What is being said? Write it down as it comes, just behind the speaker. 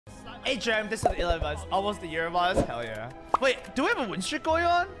Hey, Jerem, this is 11 months. Almost a year of us. Hell yeah. Wait, do we have a win streak going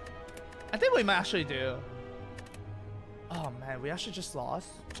on? I think we might actually do. Oh, man. We actually just lost.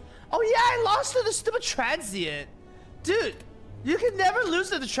 Oh, yeah. I lost to the stupid transient. Dude, you can never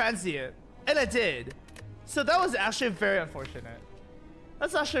lose to the transient. And I did. So that was actually very unfortunate.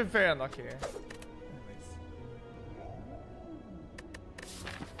 That's actually very unlucky.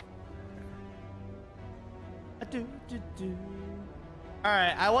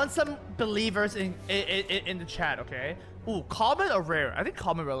 Alright, I want some believers in the chat, okay? Ooh, common or rare? I think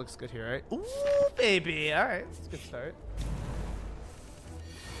common rare looks good here, right? Ooh, baby. Alright, that's a good start.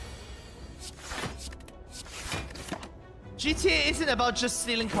 GTA isn't about just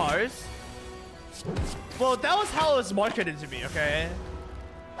stealing cars. Well, that was how it was marketed to me, okay?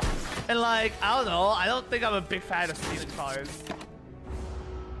 And like, I don't know. I don't think I'm a big fan of stealing cars.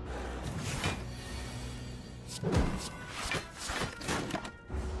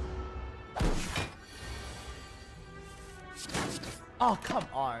 Oh, come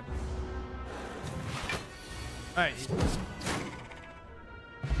on. Alright.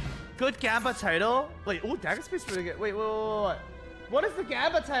 Good Gamba title? Wait, oh, Dagger Space pretty good. Wait. What is the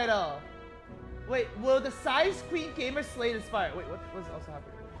Gamba title? Wait, will the Size Queen Gamer slay the Spire? Wait, what's also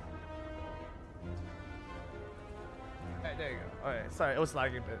happening? Alright, there you go. Alright, sorry, it was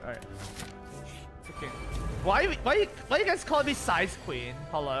lagging a bit. Alright. Okay. Why you guys calling me Size Queen?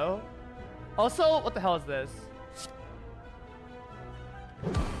 Hello? Also, what the hell is this?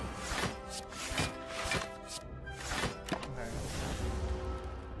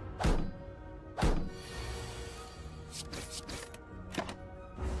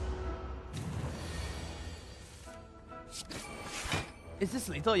 Is this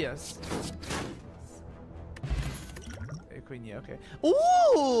lethal? Yes. Okay, Queen, yeah, okay.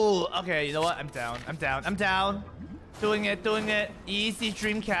 Ooh! Okay, you know what? I'm down. Doing it. Easy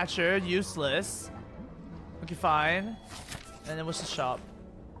Dreamcatcher, useless. Okay, fine. And then what's the shop?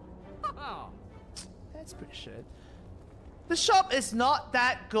 That's pretty shit. The shop is not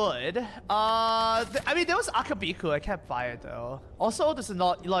that good. I mean, there was Akabiku. I can't buy it though. Also, there's a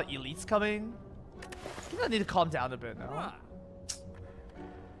lot of elites coming. I think I need to calm down a bit now.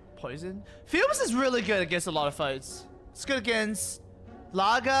 Poison. Phoebus is really good against a lot of fights. It's good against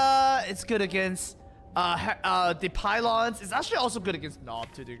Laga. It's good against the pylons. It's actually also good against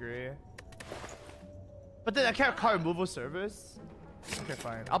Knob to a degree. But then I can't card removal service. Okay,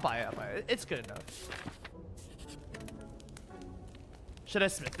 fine. I'll buy it. It's good enough. Should I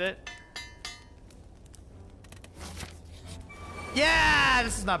smith it? Yeah,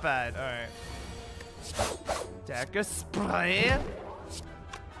 this is not bad. All right. Dagger spray.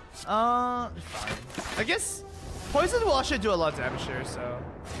 Fine. I guess poison will actually do a lot of damage here, so.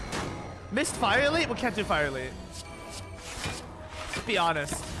 Missed fire elite? We can't do fire elite. Let's be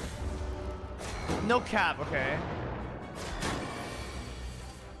honest. No cap, okay.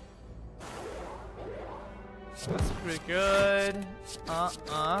 That's pretty good.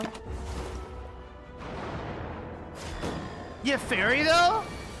 Yeah, fairy though?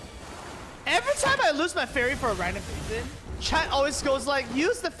 Every time I lose my fairy for a random reason, chat always goes like,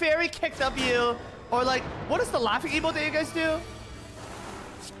 use the fairy kick W, or like, what is the laughing emote that you guys do?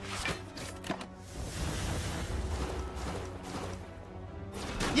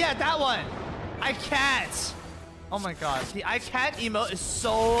 Yeah, that one. I can't. Oh my god. The I can't emote is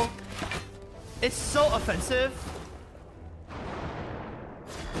so... It's so offensive.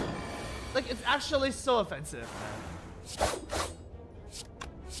 Like, it's actually so offensive, man.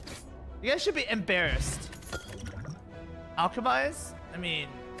 You guys should be embarrassed. Alchemize? I mean,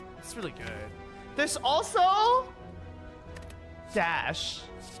 it's really good. There's also... Dash.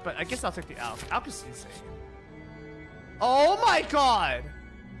 But I guess I'll take the Alch. Alch is insane. Oh my god!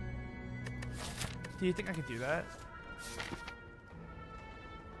 Do you think I could do that?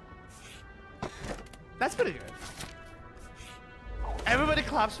 That's pretty good. Everybody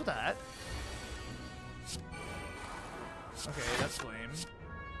claps for that. Okay, that's lame.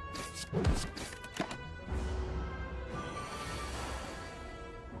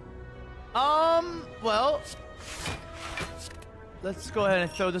 Well, let's go ahead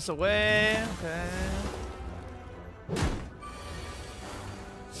and throw this away. Okay.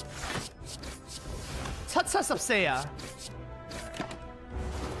 Tatsasapseya.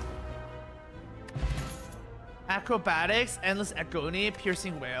 Acrobatics, Endless Agony,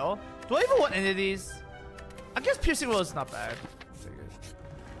 Piercing Whale. Do I even want any of these? I guess Piercing Whale is not bad.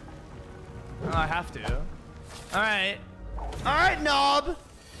 Oh, I have to. Alright. Alright, Knob!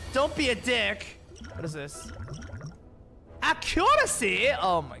 Don't be a dick. What is this? Accuracy?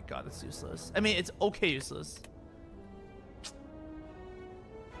 Oh my god, that's useless. I mean, it's okay useless.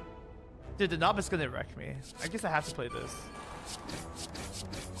 Dude, the knob is gonna wreck me. I guess I have to play this.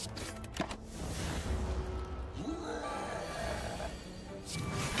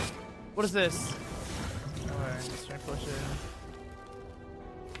 What is this? Alright, strength potion.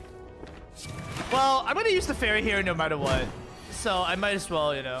 Well, I'm gonna use the fairy here no matter what. So I might as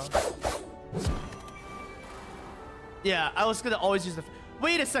well, you know. Yeah, I was gonna always use the.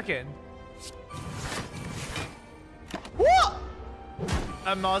 Wait a second. What?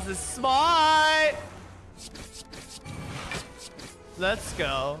 Amaz is smart. Let's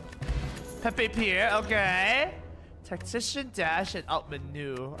go. Pepe Pierre, okay. Tactician, dash, and out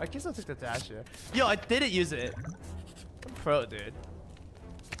menu. I guess I'll take the dash here. Yo, I didn't use it. I'm pro, dude.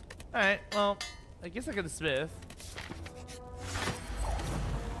 Alright, well, I guess I got the smith.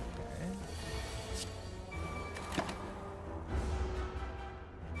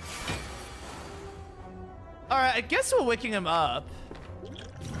 Alright, I guess we're waking him up.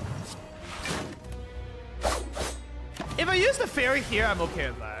 If I use the fairy here, I'm okay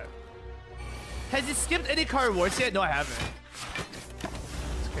with that. Has he skipped any card rewards yet? No, I haven't.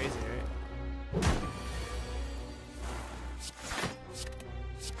 It's crazy, right?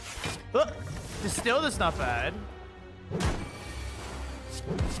 Look, Distill is not bad.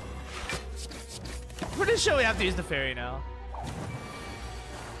 Pretty sure we have to use the fairy now.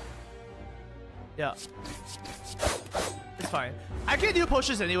 Yeah. It's fine. I can do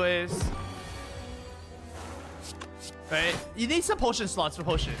potions anyways. Right? You need some potion slots for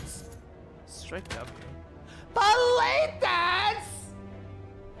potions. Strike W. Ballet dance!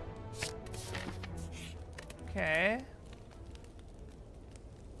 Okay.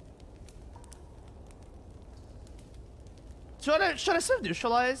 Should I still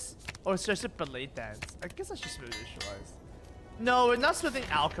neutralize? Or should I still ballet dance? I guess I should still neutralize. No, we're not smithing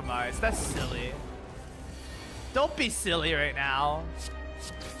alchemize. That's silly. Don't be silly right now.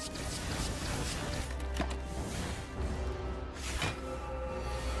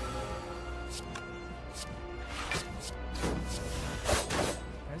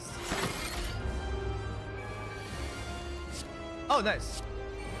 Nice. Oh, nice.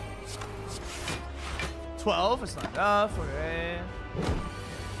 12 is not enough. Okay.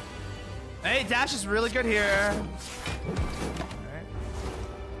 Hey, dash is really good here.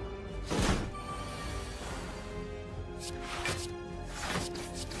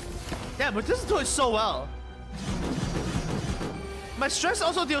 Yeah, but this is doing so well. My stress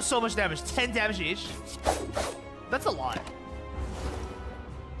also deals so much damage. 10 damage each. That's a lot.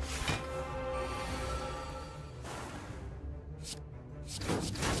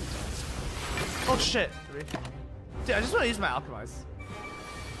 Oh shit. Dude, I just want to use my alchemize.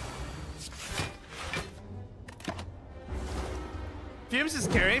 Fumes is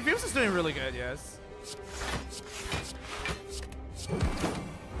carrying. Fumes is doing really good, yes.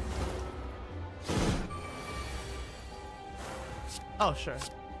 Oh, sure.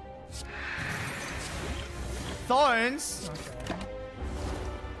 Thorns. Okay.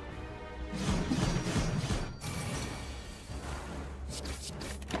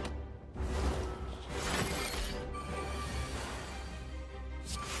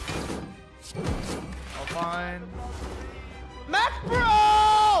 All fine. Mac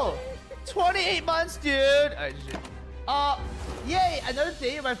Bro! 28 months, dude. Yay! Another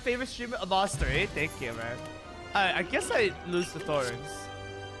day of my favorite streamer, Amaz 3. Thank you, man. I guess I lose the thorns.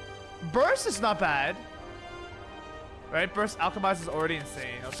 Burst is not bad. Right? Burst alchemize is already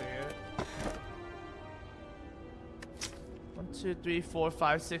insane. I'll take it. 1, 2, 3, 4,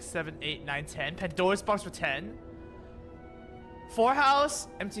 5, 6, 7, 8, 9, 10. Pandora's box for 10. 4 house,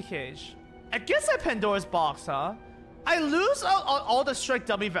 empty cage. I guess I Pandora's box, huh? I lose out on all the strike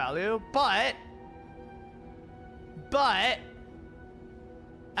dummy value, but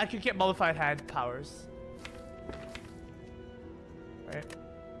I could get mummified hand powers. Right.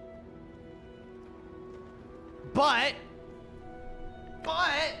 But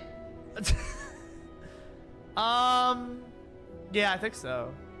yeah, I think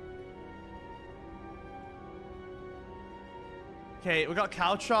so. Okay, we got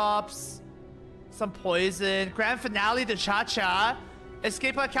Caltrops, some poison, grand finale to Cha-Cha,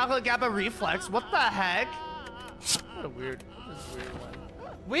 escape by calculate Gabba reflex. What the heck? What a weird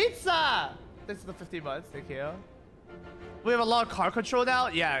one. Weetza! This is the 15 months, thank you. We have a lot of car control now?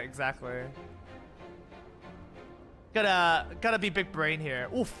 Yeah, exactly. Gotta be big brain here.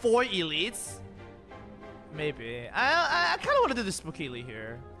 Ooh, 4 elites? Maybe. I kind of want to do the spooky elite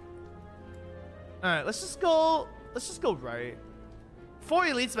here. Alright, let's just go right. 4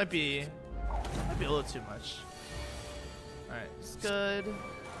 elites might be a little too much. Alright, it's good.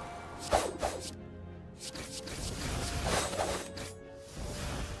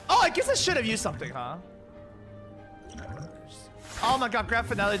 Oh, I guess I should have used something, huh? Oh my god, grab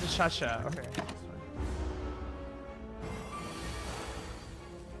finale to Chacha. Okay.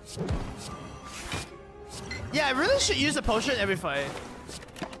 Yeah, I really should use a potion every fight.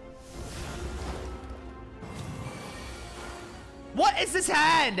 What is this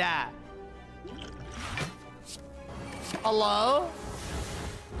hand? Hello?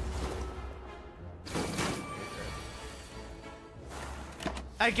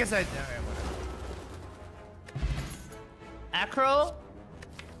 I guess I... Okay, whatever. Acro?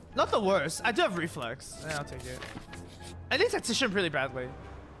 Not the worst. I do have reflex. Yeah, I'll take it. I need tactician really badly.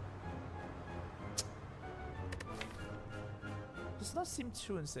 Does not seem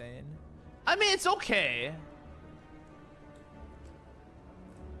too insane. I mean, it's okay.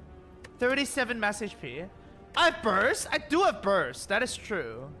 37 mass HP. I have burst? I do have burst. That is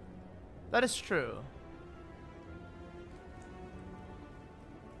true. That is true.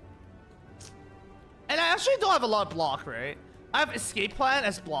 And I actually don't have a lot of block, right? I have escape plan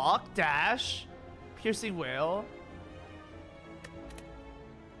as block, dash, piercing whale.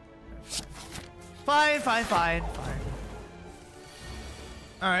 Fine, fine, fine, fine.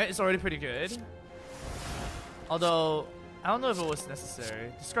 Alright, it's already pretty good. Although, I don't know if it was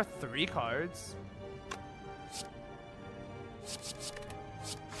necessary. Discard 3 cards.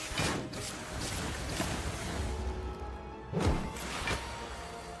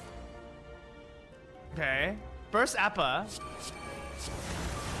 Okay. Burst Appa.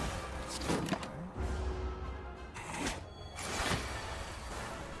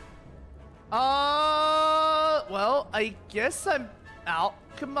 Well, I guess I'm out.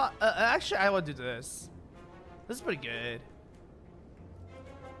 Come on. Actually, I want to do this. This is pretty good.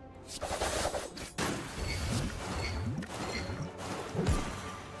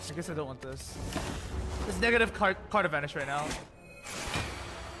 I guess I don't want this. There's negative card advantage right now.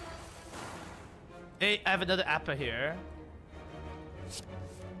 Hey, I have another Appa here.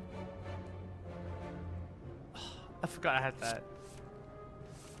 I forgot I had that.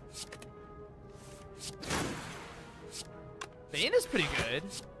 Bane is pretty good.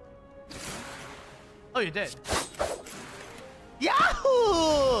 Oh, you're dead.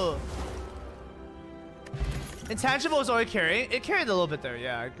 Yahoo! Intangible is already carrying. It carried a little bit there.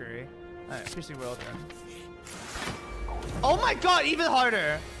 Yeah, I agree. Alright, piercing world then. Oh my god, even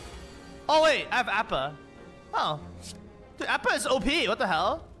harder. Oh wait, I have Appa. Oh. Dude, Appa is OP. What the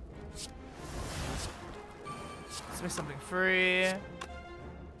hell? Let's make something free.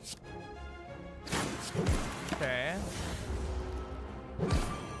 Okay.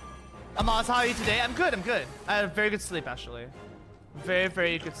 Amaz, how are you today? I'm good, I'm good. I had a very good sleep, actually. Very,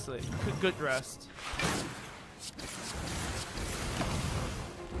 very good sleep. Good rest.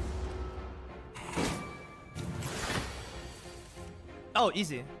 Oh,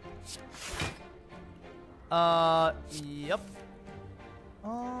 easy. Yep.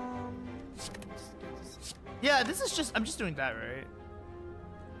 Yeah, this is just, I'm just doing that, right?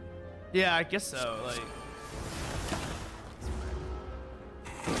 Yeah, I guess so, like.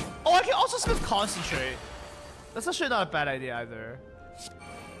 Oh, I can also spend concentrate. That's actually not a bad idea either.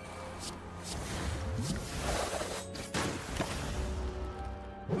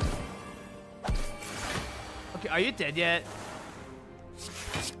 Okay, are you dead yet?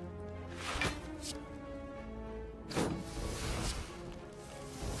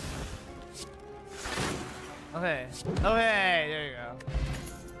 Okay. Okay, there you go.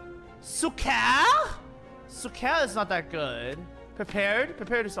 Suka? Suka is not that good. Prepared?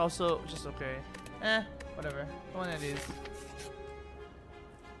 Prepared is also just okay. Eh, whatever. One of these.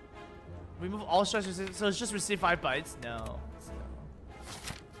 Remove all stress resistance. So it's just receive 5 bites? No.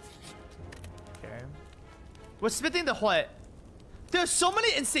 Okay. We're smithing the what? There's so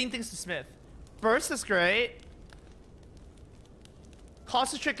many insane things to smith. Burst is great.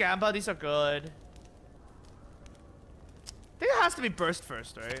 Concentrate Gamba, these are good. I think it has to be burst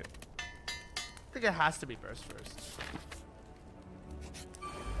first, right? I think it has to be burst first.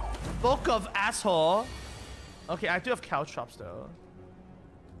 Bulk of asshole. Okay, I do have cow chops though.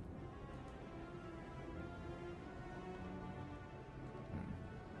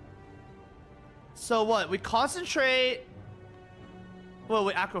 So what? We concentrate. Well,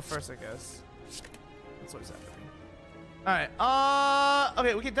 we acro first, I guess. That's what's happening. Alright.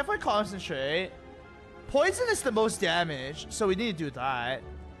 Okay, we can definitely concentrate. Poison is the most damage, so we need to do that.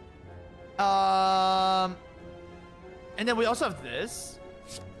 And then we also have this.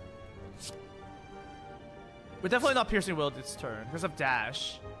 We're definitely not piercing will this turn because of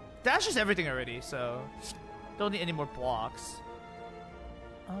dash. Dash is everything already, so don't need any more blocks.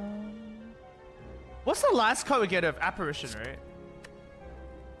 What's the last card we get of apparition, right?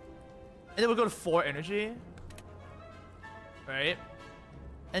 then we'll go to 4 energy. Right?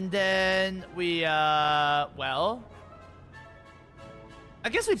 And then we, well... I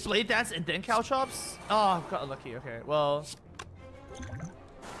guess we Blade Dance and then Caltrops? Oh, I got unlucky. Okay, well...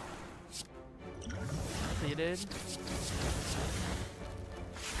 Completed.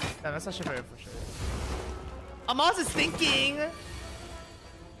 Yeah, that's actually very frustrating. Amaz is thinking!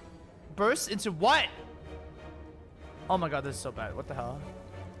 Burst into what? Oh my god, this is so bad. What the hell?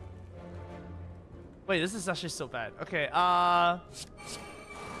 Wait, this is actually so bad. Okay,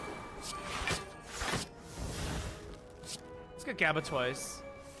 let's get Gabba twice.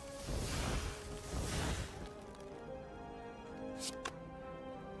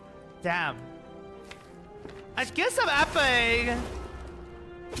 Damn. I guess I'm appaing.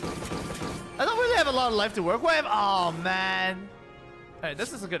 I don't really have a lot of life to work with. Oh man. Hey,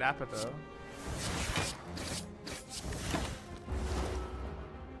 this is a good appa though.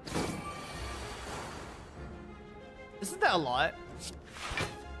 Isn't that a lot?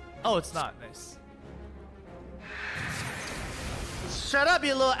 Oh, it's not. Nice. Shut up,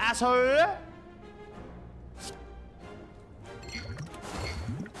 you little asshole!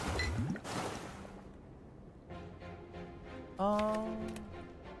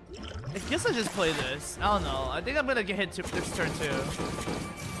 I guess I just play this. I don't know. I think I'm gonna get hit this turn too.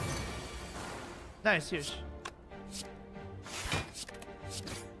 Nice, huge.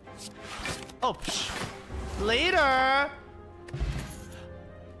 Oh, psh. Later.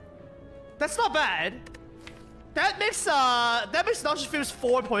 That's not bad. That makes Nauseous Fumes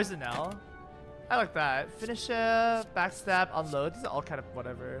 4 poison now. I like that. Finisher, backstab, unload. These are all kind of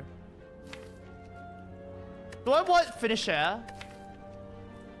whatever. Do I want Finisher?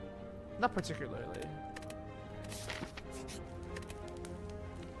 Not particularly.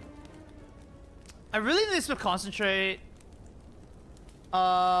 I really need to concentrate.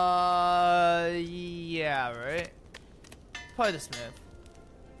 Yeah, right? Probably the Smith.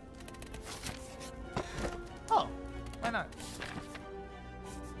 Oh, why not?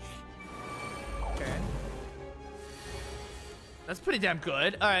 Okay. That's pretty damn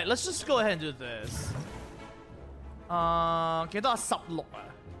good. Alright, let's just go ahead and do this. Get a sub look.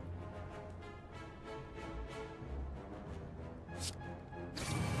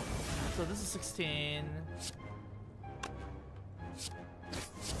 So this is 16.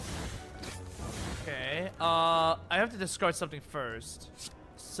 Okay. I have to discard something first.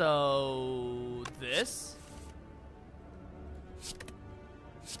 So this.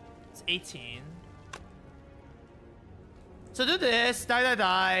 It's 18. So do this,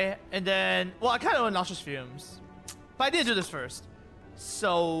 die, and then well, I kind of want Nauseous Fumes, but I didn't do this first.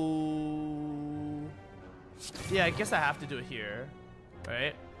 So yeah, I guess I have to do it here,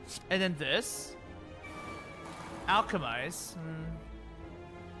 right? And then this. Alchemize.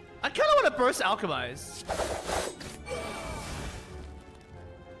 I kind of want to burst Alchemize.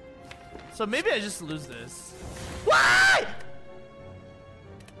 So maybe I just lose this. Why?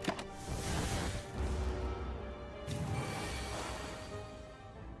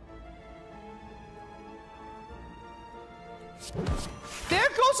 There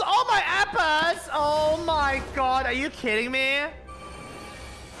goes all my appas! Oh my god, are you kidding me?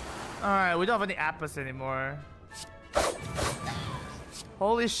 Alright, we don't have any appas anymore.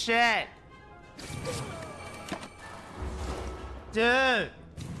 Holy shit. Dude.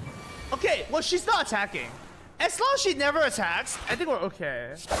 Okay, well, she's not attacking. As long as she never attacks, I think we're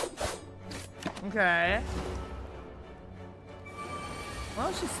okay. Okay.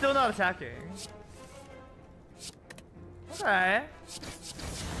 Well, she's still not attacking. Okay.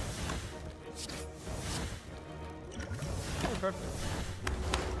 Oh, perfect.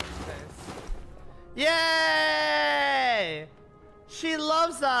 Nice. Yay! She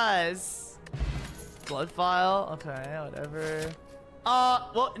loves us. Blood Vial. Okay, whatever.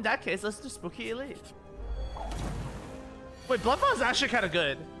 Well, in that case, let's do Spooky Elite. Wait, Blood Vial is actually kind of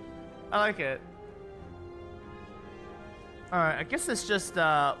good. I like it. Alright, I guess it's just,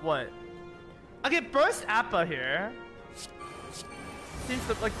 what? Okay, Burst Appa here.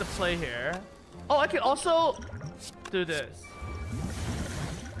 Seems like the play here. Oh, I can also do this.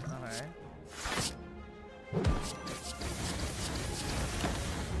 Okay.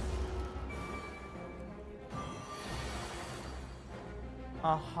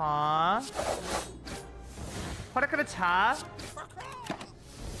 Uh-huh. What a attack.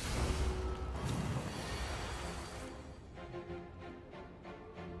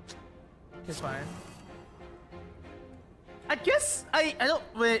 Okay, fine. I guess I don't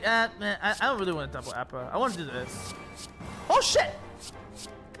wait. Man, I don't really want to double Appa. I want to do this. Oh shit!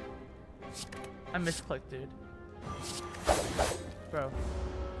 I misclicked, dude. Bro.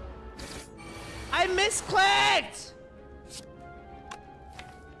 I misclicked!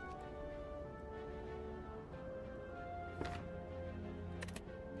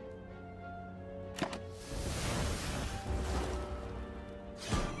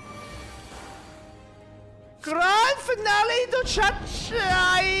 Grand finale do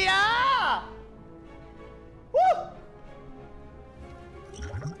Chachaya! Woo!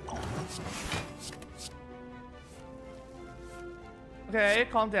 Okay,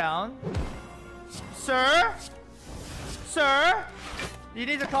 calm down. Sir? Sir? You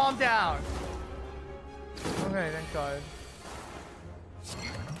need to calm down. Okay, thank God.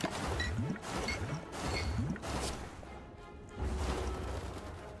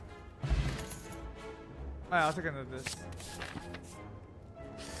 Alright, I'll take another this.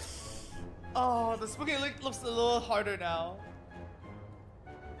 Oh, the spooky link looks a little harder now.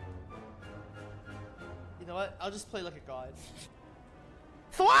 You know what? I'll just play like a god.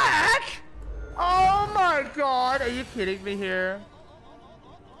 Thwack! Oh my god, are you kidding me here?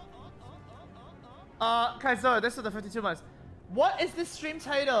 Kaizo, this is the 52 months. What is this stream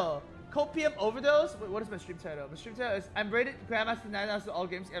title? Copium Overdose? Wait, what is my stream title? My stream title is I'm rated Grandmaster 9 out of all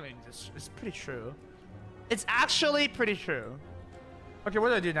games. I mean, it's pretty true. It's actually pretty true. Okay, what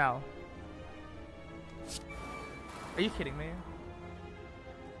do I do now? Are you kidding me?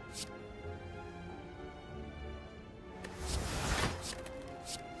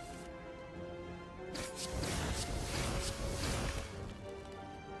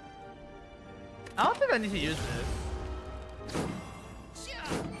 I don't think I need to use this.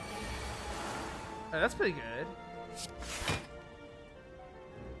 Oh, that's pretty good.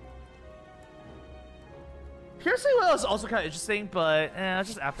 Piercing Will is also kind of interesting, but it's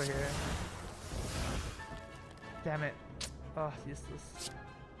just after here. Damn it. Oh, useless.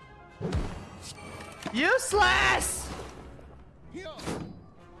 Useless! Okay,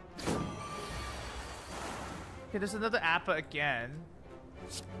 there's another Appa again.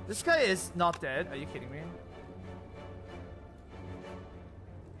 This guy is not dead. Are you kidding me?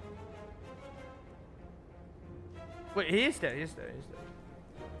 Wait, he is dead. He's dead.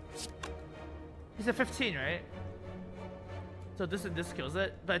 He's dead. He's at 15, right? So this kills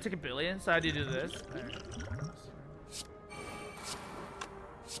it. But I took a billion, so how do you do this? Right.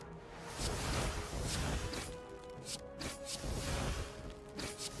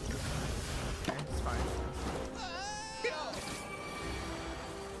 Okay, it's fine.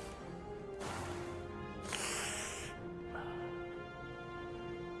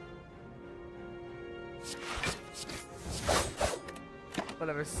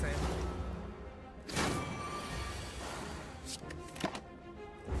 Whatever, same.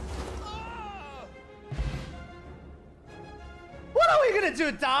 What are we gonna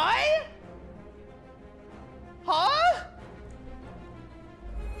do? Die? Huh?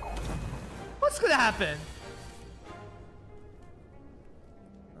 What's gonna happen?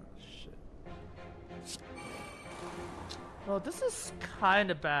 Oh shit. Well, this is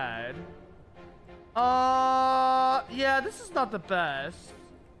kind of bad. Yeah, this is not the best.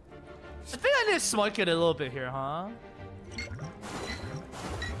 I think I need to smoke it a little bit here, huh?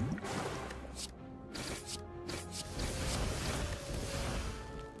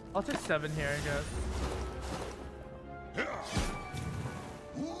 I'll take 7 here, I guess.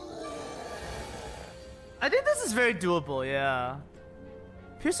 I think this is very doable, yeah.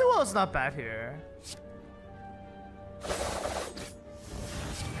 Piercing Wall is not bad here.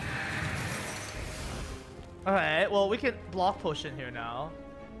 Alright, well, we can block potion here now.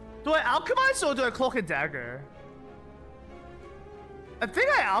 Do I alchemize or do I cloak and dagger? I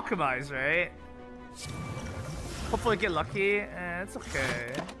think I alchemize, right? Hopefully get lucky. It's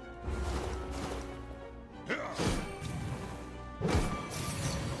okay.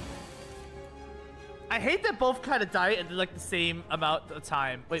 I hate that both kind of die in like the same amount of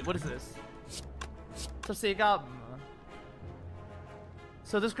time. Wait, what is this? So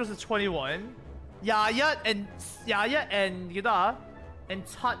this goes to 21. Yaya and Yuda and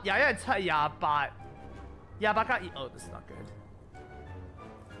Yaya and Yabat. Yabaka. Oh, this is not good.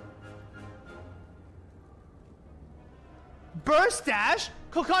 Burst dash?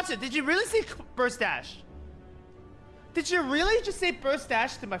 Kokatsu, did you really say burst dash? Did you really just say burst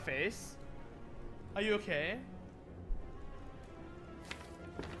dash to my face? Are you okay?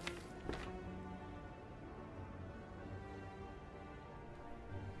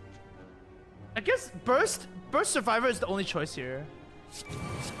 I guess burst survivor is the only choice here.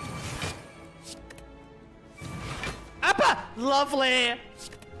 Appa! Lovely!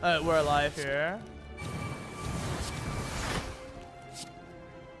 We're alive here.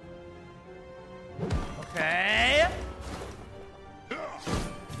 Okay.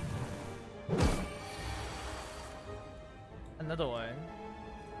 another one.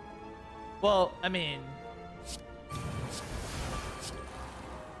 Well, I mean,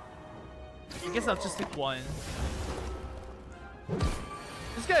 I guess I'll just take one.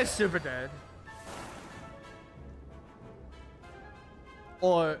 This guy is super dead.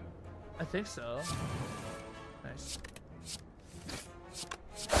 Or, I think so. Nice.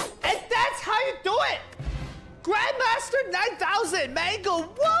 And that's how you do it! Grandmaster 9000! Mango!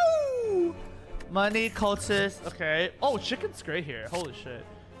 Whoa! Money, cultist. Okay. Oh, chicken's great here. Holy shit.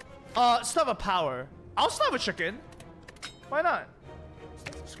 Still have a power. I'll still have a chicken. Why not?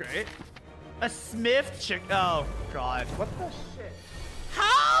 It's great. A Smith chick. Oh, God. What the shit?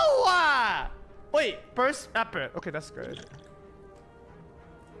 How? Wait, burst epic. Okay, that's good.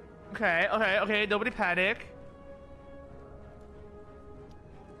 Okay, okay, okay. Nobody panic.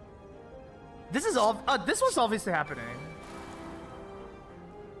 This is all. This was obviously happening.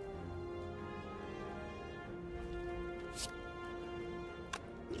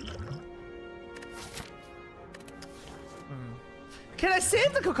 Can I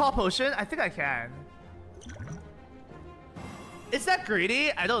save the cacao potion? I think I can. Is that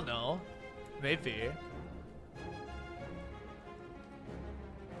greedy? I don't know. Maybe.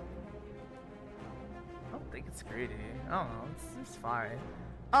 I don't think it's greedy. I don't know. It's fine.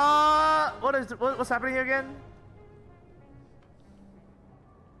 What's happening here again?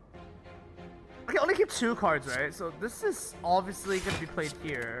 Okay, only keep 2 cards, right? So this is obviously gonna be played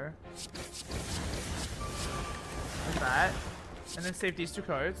here. Like that. And then save these 2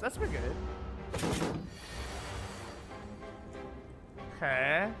 cards. That's pretty good.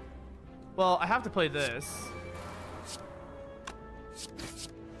 Okay. Well, I have to play this.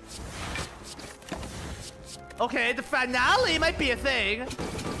 Okay, the finale might be a thing.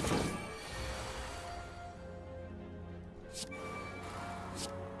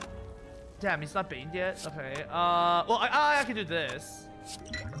 Damn, he's not banned yet. Okay. Well, I can do this.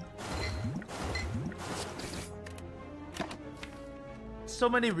 So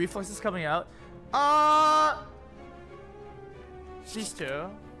many reflexes coming out. These 2.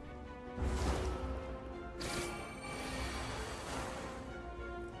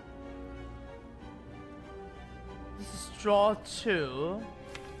 This is draw 2.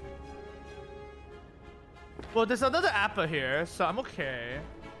 Well, there's another Appa here, so I'm okay.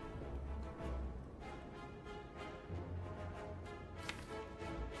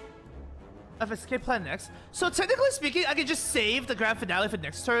 I have escape plan next. So technically speaking, I can just save the grand finale for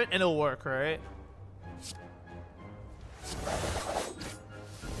next turn and it'll work, right?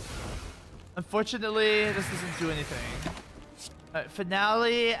 Unfortunately, this doesn't do anything. Alright,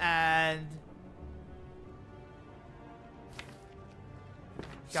 finale and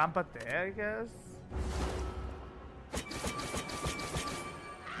Gampate, I guess.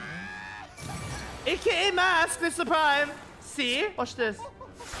 AKA mask, this is the prime. See? Watch this.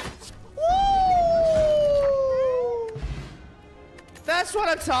 Woo! That's what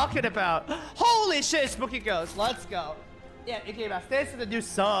I'm talking about. Holy shit, Spooky Ghost. Let's go. Yeah, AKA mask. Thanks for the new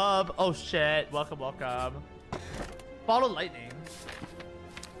sub. Oh shit. Welcome, welcome. Bottle lightning.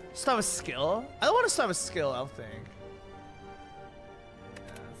 Start with skill? I don't want to start with skill, I don't think.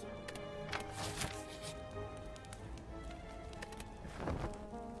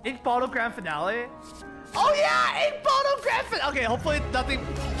 Ink bottle grand finale. Oh yeah, ink bottle grand finale. Okay, hopefully nothing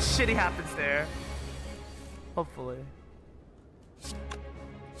shitty happens there. Hopefully.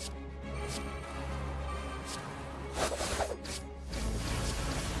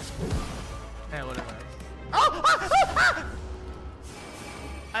 Hey, whatever. Oh! Ah, ah, ah!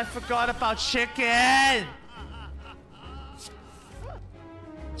 I forgot about chicken.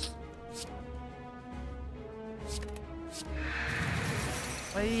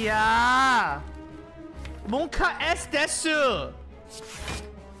 Oh yeah. Monka S desu.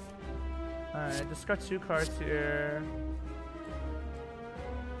 Alright, discard 2 cards here.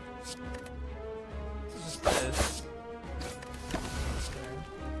 This is just this.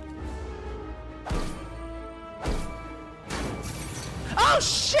 Oh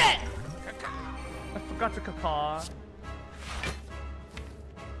shit! I forgot the cacao.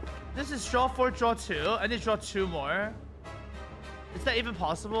 This is draw 4, draw 2. I need to draw 2 more. Is that even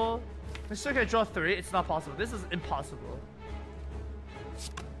possible? I'm still gonna draw 3. It's not possible. This is impossible.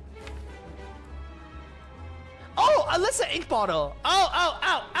 Oh, unless an ink bottle. Oh, ow,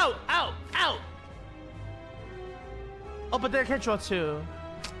 ow, ow, ow, ow. Oh, but then I can't draw 2.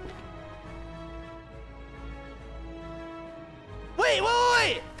 Wait, wait, wait,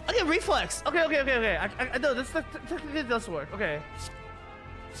 wait. Okay, reflex. Okay, okay, okay, okay. I know this technically does work. Okay.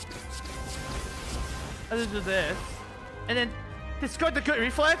 I just do this, and then discard the good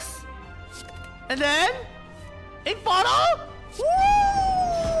reflex, and then ink bottle.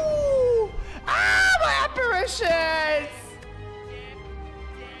 Woo! Ah, my apparitions!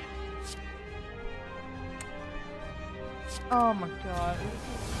 Oh my god.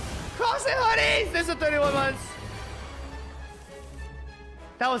 Crossing hoodies! This is 31 months.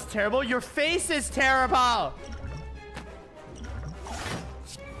 That was terrible. Your face is terrible.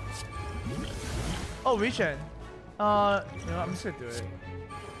 Oh, regen. You know, I'm just gonna do it.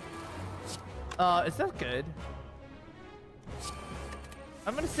 Is that good?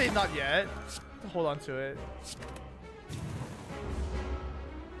 I'm gonna say not yet. Hold on to it.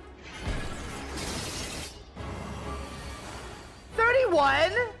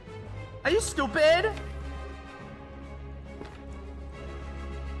 $31? Are you stupid?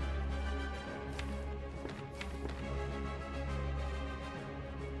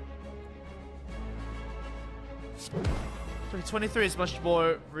 Okay, 23 is much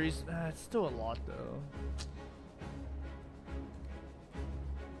more reason. It's still a lot though.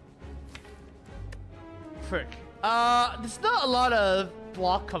 Frick. There's not a lot of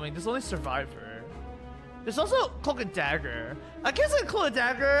block coming. There's only Survivor. There's also Cloak and Dagger. I guess I Cloak and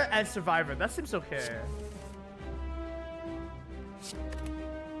Dagger and Survivor. That seems okay.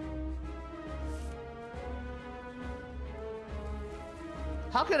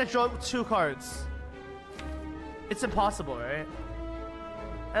 How can I draw 2 cards? It's impossible, right?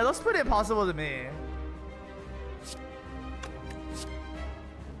 It looks pretty impossible to me.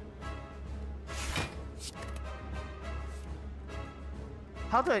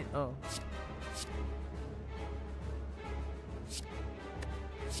 How do I... Oh.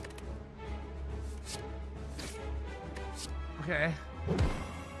 Okay.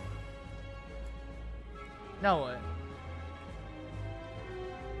 Now what?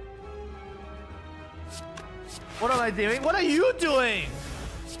 What am I doing? What are you doing?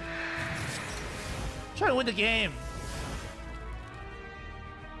 I'm trying to win the game.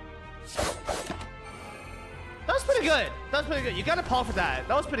 That was pretty good. That was pretty good. You got a paw for that.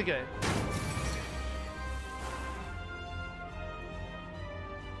 That was pretty good.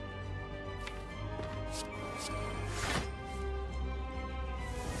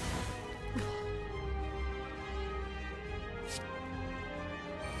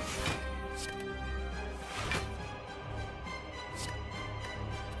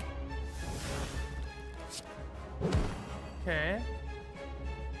 Okay.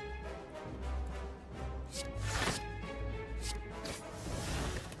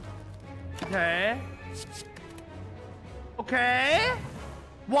 Okay. Okay.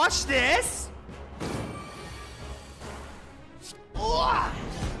 Watch this. Ooh.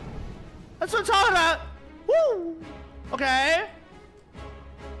 That's what I'm talking about. Woo. Okay.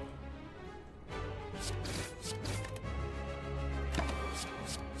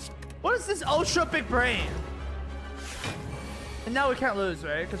 What is this ultra big brain? And now we can't lose,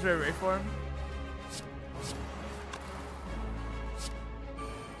 right? Because we're ready for him.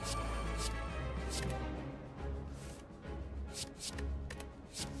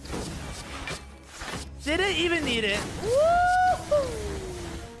 Didn't even need it. Woo!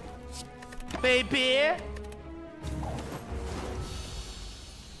 Baby.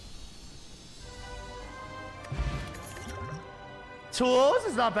 Tools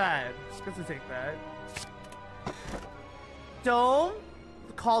is not bad. It's good to take that. Dome,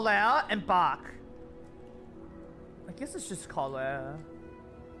 call out, and Bach. I guess it's just call out.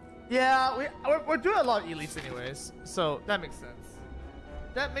 Yeah, we're doing a lot of elites anyways, so that makes sense.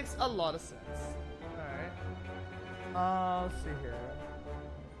 That makes a lot of sense. Alright. Let's see here.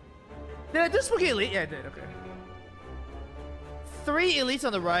 Did I do Spooky Elite? Yeah, I did, okay. 3 elites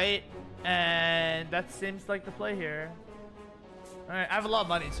on the right, and that seems like the play here. Alright, I have a lot of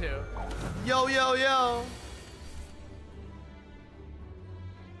money too. Yo, yo, yo!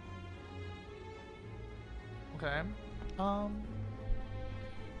 Okay.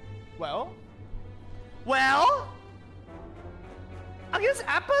 Well? I guess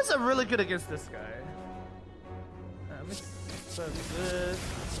Appas are really good against this guy. Let me set this.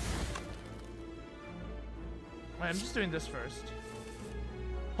 Wait, I'm just doing this first.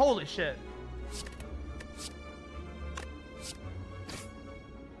 Holy shit.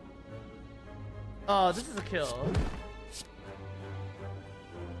 Oh, this is a kill.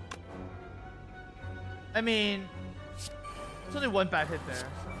 I mean, there's only 1 bad hit there. So.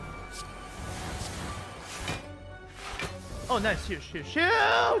 Oh, nice. Shoot, shoot,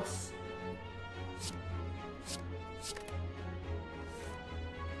 shoots!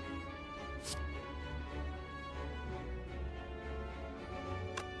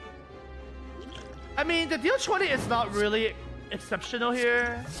 I mean, the deal 20 is not really exceptional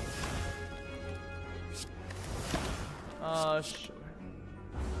here. Sure.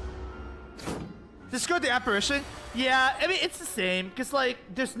 Discard the apparition? Yeah, I mean, it's the same. Because, like,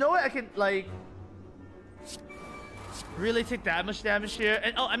 there's no way I can, like, really take that much damage here.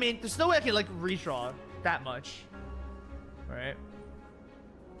 And, oh, I mean, there's no way I can, like, redraw that much. Right?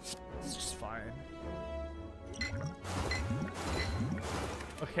 This is just fine.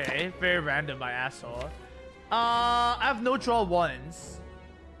 Okay, very random, my asshole. I have no draw ones.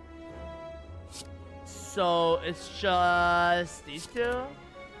 So, it's just these two?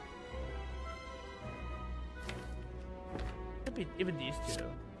 Could be even these two.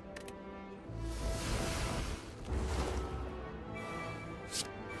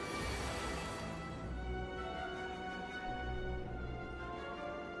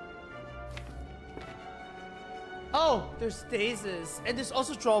 Oh, there's dazes, and there's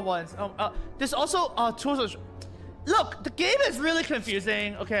also draw ones. There's also tools. Look, the game is really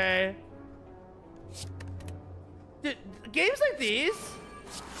confusing. Okay, dude, games like these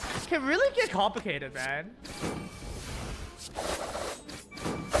can really get complicated, man.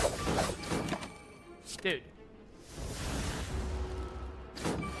 Dude.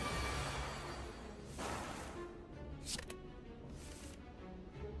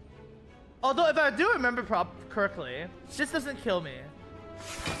 Although, if I do remember correctly, this doesn't kill me.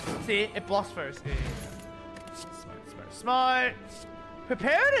 See, it blocks first. Yeah. Smart.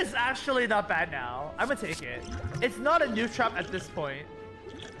 Prepared is actually not bad now. I'm gonna take it. It's not a new trap at this point.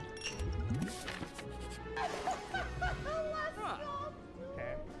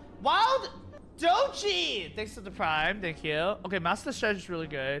 Okay. Wild Doji! Thanks for the prime. Thank you. Okay, Master Strategy is really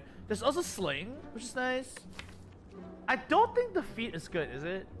good. There's also Sling, which is nice. I don't think the feat is good, is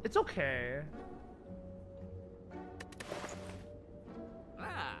it? It's okay.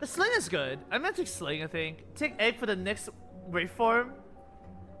 The Sling is good. I'm gonna take Sling, I think. Take Egg for the next waveform.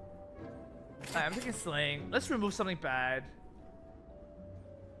 Alright, I'm taking Sling. Let's remove something bad.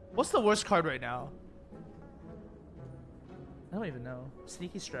 What's the worst card right now? I don't even know.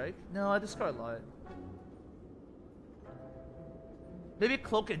 Sneaky Strike? No, I discard a lot. Maybe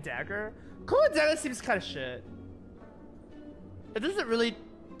Cloak and Dagger? Cloak and Dagger seems kind of shit. It doesn't really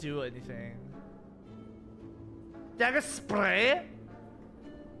do anything. Dagger Spray?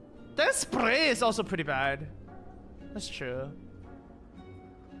 Dagger Spray is also pretty bad. That's true.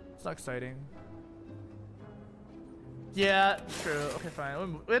 It's not exciting. Yeah, true. Okay,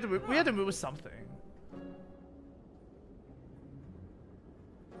 fine. We had to move with something.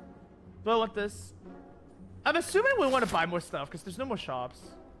 Do I want this? I'm assuming we want to buy more stuff because there's no more shops.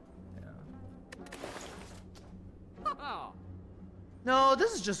 Yeah. No,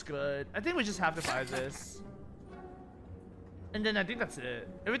 this is just good. I think we just have to buy this. And then I think that's it.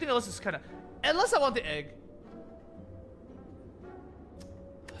 Everything else is kind of... Unless I want the egg.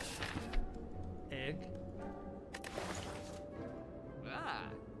 Egg.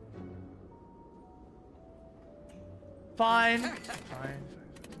 Fine. Fine.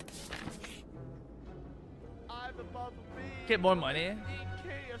 Get more money.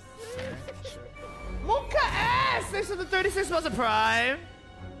 Mocha ass! Thanks for the 36 months of prime.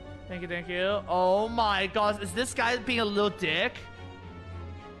 Thank you, thank you. Oh my gosh, is this guy being a little dick?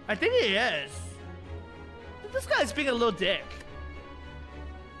 I think he is. This guy's being a little dick.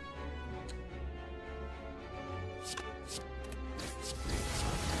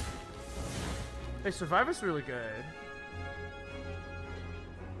 Hey, Survivor's really good.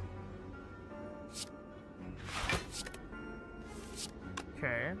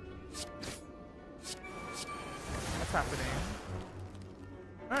 Okay. What's happening?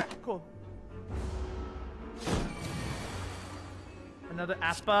 Alright, cool. Another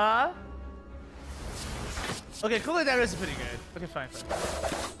Appa. Okay, Cooling Dagger is pretty good. Okay, fine.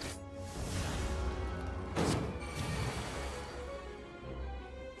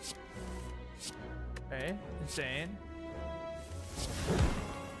 Okay, insane.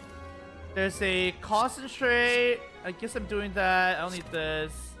 There's a concentrate. I guess I'm doing that. I don't need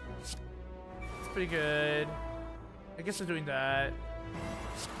this. It's pretty good. I guess I'm doing that.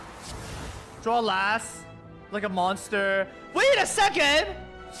 Draw last. Like a monster. Wait a second!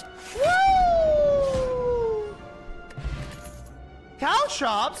 Woo!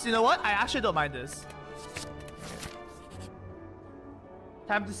 Caltrops? You know what? I actually don't mind this.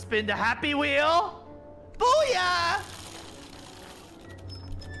 Time to spin the happy wheel. Booyah!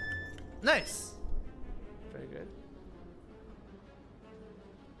 Nice. Very good.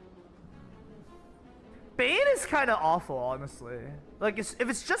 Bane is kind of awful, honestly. Like, if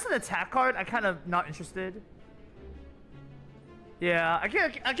it's just an attack card, I'm kind of not interested. Yeah, I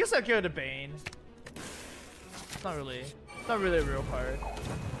guess I'll give it a Bane. It's not really a real card.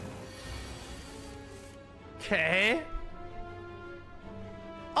 Okay.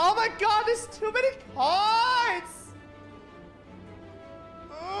 Oh my god, there's too many cards!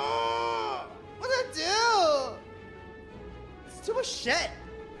 What do I do? It's too much shit.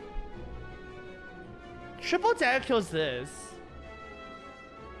 Triple dagger kills this.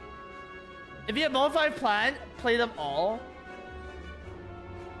 If you have modified plan, play them all.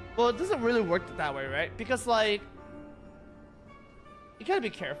 Well, it doesn't really work that way, right? Because like, you gotta be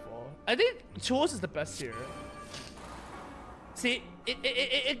careful. I think tools is the best here. See,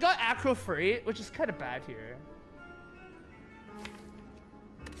 it got acro free, which is kind of bad here.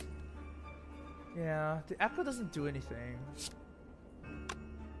 Yeah, the acro doesn't do anything.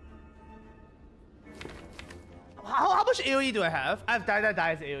 How much AoE do I have? I have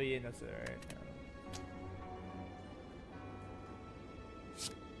die as AoE and that's it, right? Yeah.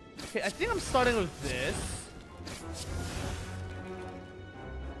 Okay, I think I'm starting with this.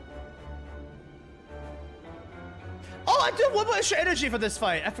 Oh, I do have 1 more extra energy for this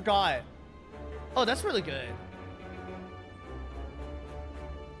fight. I forgot. Oh, that's really good.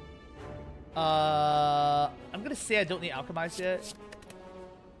 I'm gonna say I don't need alchemize yet.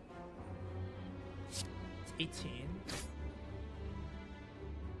 It's 18.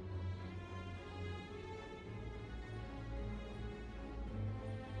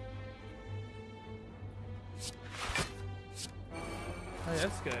 Oh, yeah,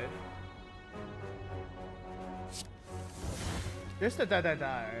 that's good. There's the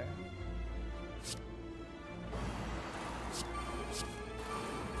die.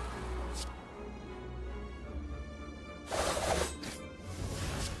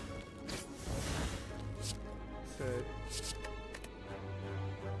 Good.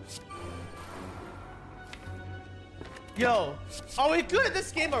 Yo, are we good at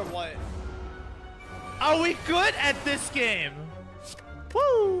this game or what? Are we good at this game?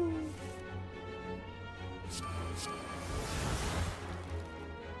 Woo!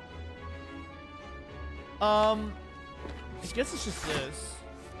 I guess it's just this.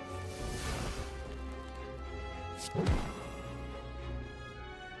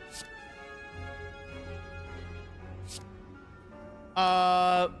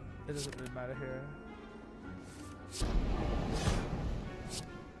 It doesn't really matter here.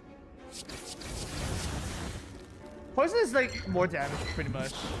 Poison is like more damage, pretty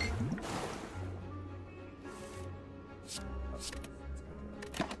much.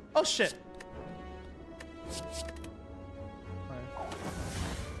 Oh shit!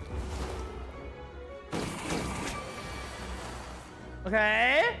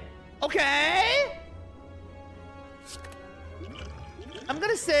 Okay. Okay. I'm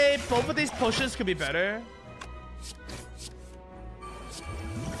gonna say both of these potions could be better.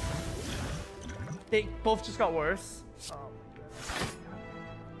 They both just got worse. Oh my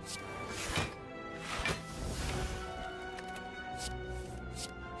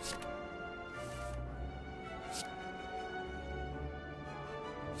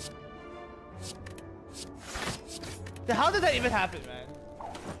God. How did that even happen, man?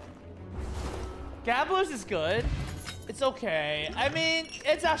 Gamblers is good. It's okay. I mean,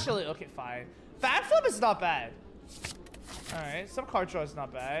 it's actually okay, fine. Backflip is not bad. Alright, some card draw is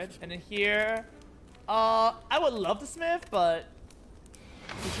not bad. And then here, I would love the Smith, but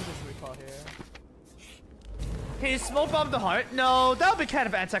which doesn't recall here. Can you smoke bomb the heart? No, that would be kind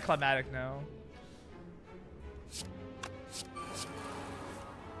of anticlimactic, no.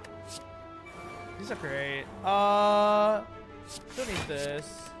 These are great. Don't need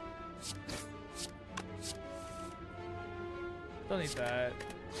this. Don't need that.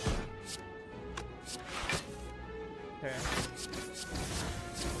 Okay.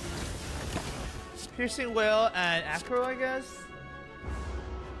 Piercing Will and Acro, I guess.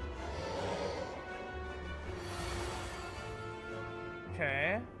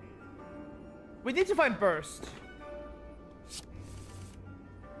 Okay. We need to find Burst.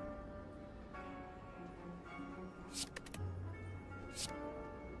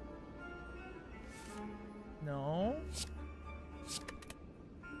 No.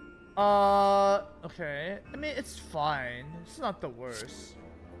 Okay. I mean, it's fine. It's not the worst.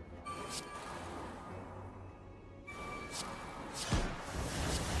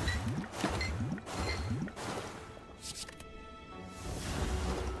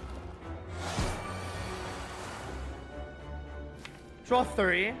 Draw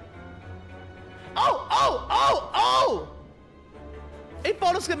 3. Oh! 8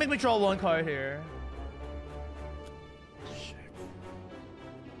 bottles gonna make me draw 1 card here. Shit.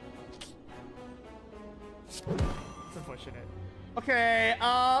 It's unfortunate. Okay,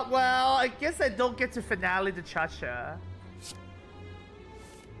 well, I guess I don't get to finale the cha-cha.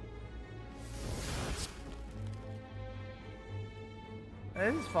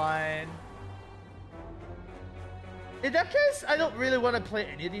 This is fine. In that case, I don't really want to play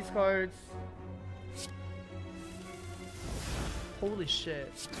any of these cards. Holy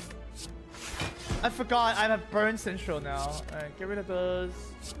shit. I forgot I have Burn Central now. Alright, get rid of those.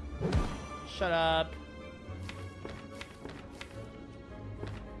 Shut up.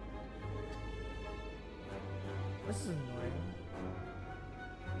 This is annoying.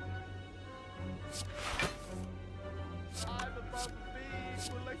 I'm above the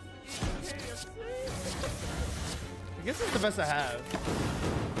beast. Would like to eat KFC. I guess it's the best I have.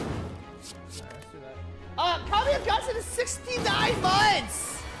 Alright, let's do that. Kaguya Gatsu is 69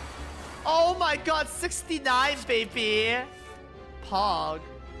 months! Oh my god, 69, baby! Pog.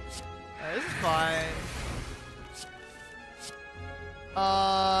 Alright, this is fine.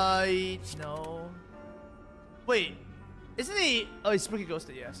 No. Wait, isn't he? Oh, he's Spooky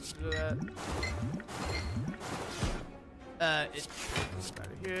Ghosted, yes. Let's do that. It's out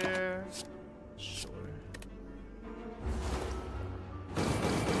of here. Sure.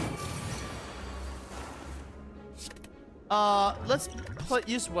 Let's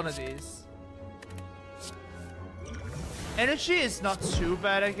use one of these. Energy is not too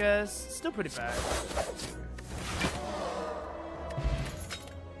bad, I guess. It's still pretty bad.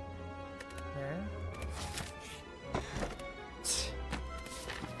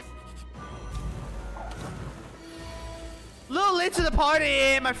 Little late to the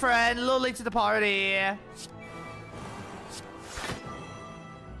party, my friend. A little late to the party.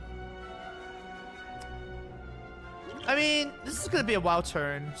 I mean, this is gonna be a wild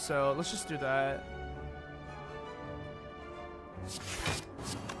turn, so let's just do that.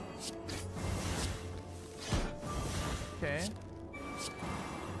 Okay.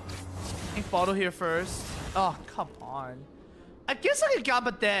 Ink bottle here first. Oh, come on. I guess I could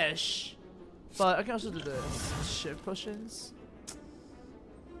Gamba Dash. But I can also do this. SHIV potions.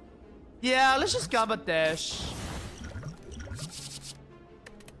 Yeah, let's just Gamba Dash.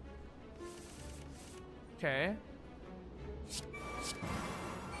 Okay.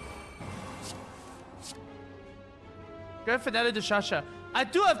 Go Finale de Shasha. I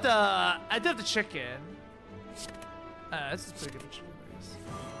do have the chicken. This is pretty good for chicken wings.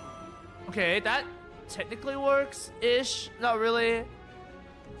 Okay, that technically works-ish. Not really.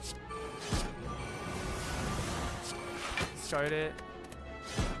 Start it.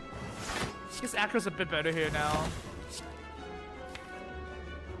 I guess Acro's a bit better here now.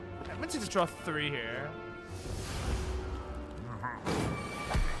 I'm gonna take the draw 3 here.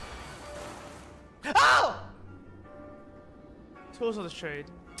 Oh! Tools of the trade.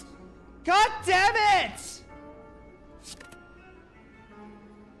 God damn it!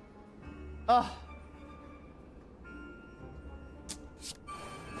 Oh.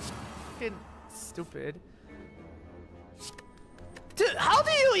 Fucking stupid. Dude, how do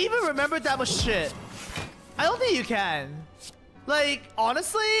you even remember that much shit? I don't think you can. Like,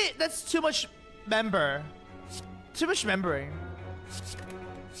 honestly, that's too much member. Too much membering.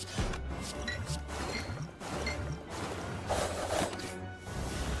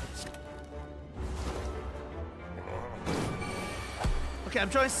 Okay, I'm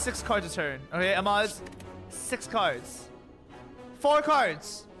drawing 6 cards a turn. Okay, Amaz, 6 cards. 4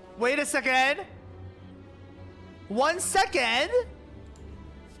 cards. Wait a second. 1 second.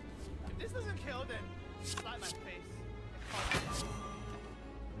 If this doesn't kill, then slap my face.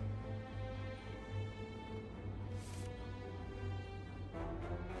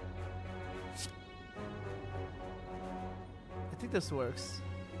 I think this works.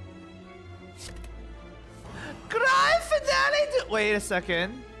 Grand finale! Wait a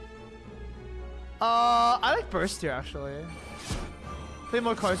second. I like burst here actually. Play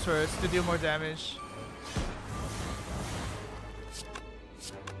more cards first to deal more damage.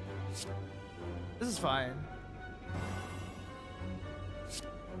 This is fine.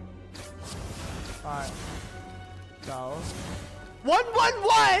 Alright. Go.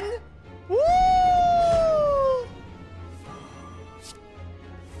 1-1-1! Woo!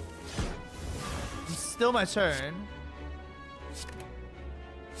 It's still my turn.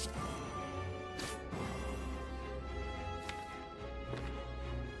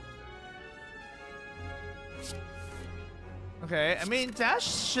 Okay, I mean, Dash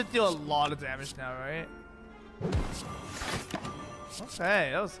should deal a lot of damage now, right? Okay,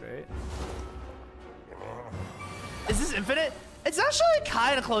 that was great. Is this infinite? It's actually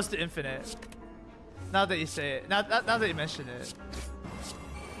kind of close to infinite. Now that you say it. Now that you mention it.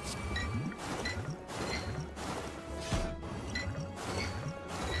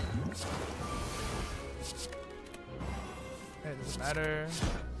 It doesn't matter.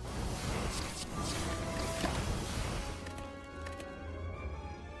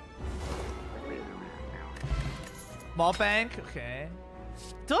 Small bank. Okay.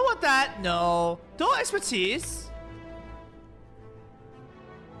 Do I want that? No. Do I want expertise?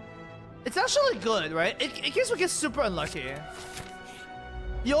 It's actually good, right? In case we get super unlucky.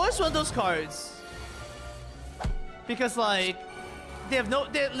 You always want those cards. Because, like, they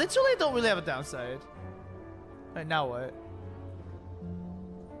literally don't really have a downside. Alright, now what?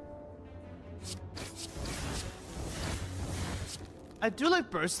 I do like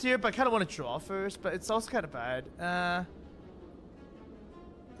burst here, but I kind of want to draw first, but it's also kind of bad.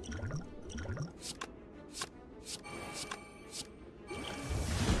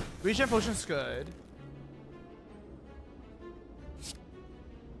 Regen potion's good.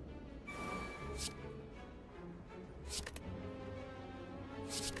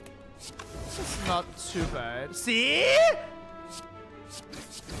 It's not too bad. See?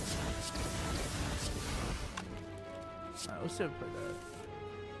 Alright, let's see if we play that.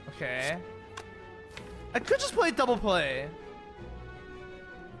 Okay. I could just play double play.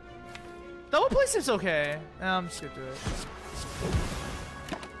 Double play seems okay. Nah, I'm just gonna do it.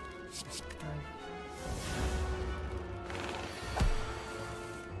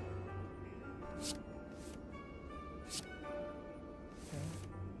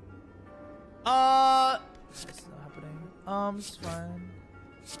 It's not happening. It's fine.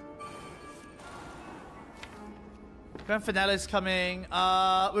 Grand finale is coming.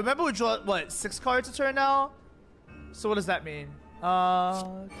 Remember we draw what 6 cards a turn now? So what does that mean?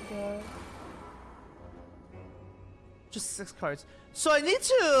 Okay. Just 6 cards. So I need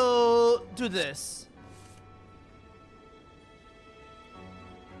to do this.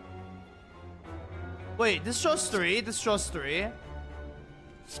 Wait, this draws 3. This draws 3.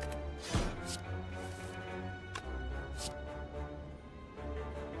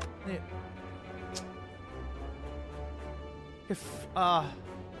 Yeah. Alright,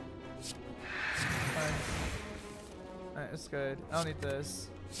 that's good. I don't need this.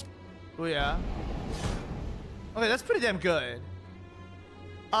 Oh yeah. Okay, that's pretty damn good.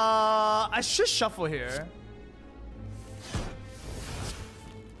 I should shuffle here.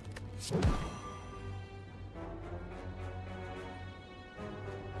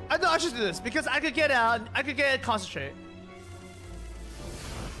 I should do this because I could get out. I could get concentrate.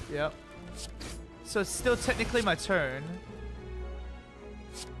 Yep. So it's still technically my turn.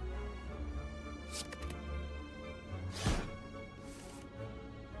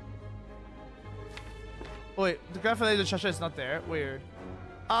 Wait, the grand finale of Cheshire is not there. Weird.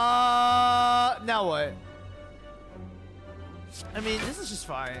 Now what? I mean, this is just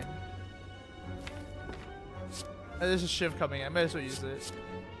fine. There's a SHIV coming. I might as well use it.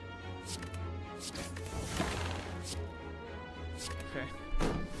 Okay.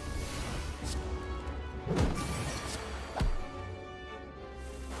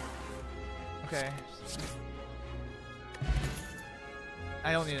 Okay.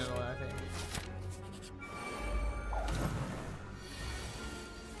 I don't need another one, I think.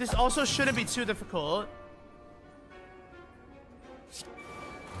 This also shouldn't be too difficult.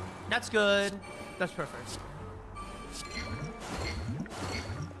 That's good. That's perfect.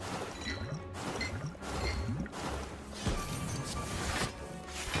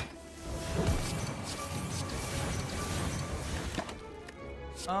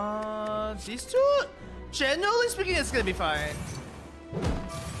 These two, generally speaking, it's gonna be fine.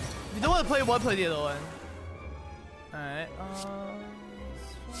 If you don't want to play one, play the other one. Alright,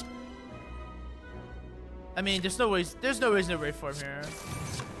 I mean, there's no reason to wait for him here.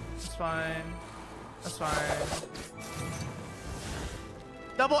 It's fine. That's fine.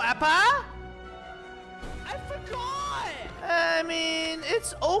 Double Appa? I forgot! I mean,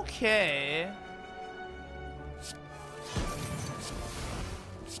 it's okay.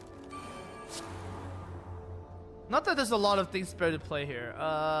 Not that there's a lot of things better to play here.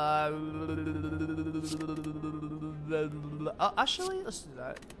 Actually, let's do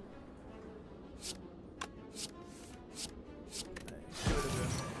that.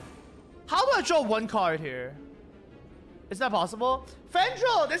 How do I draw one card here? Is that possible?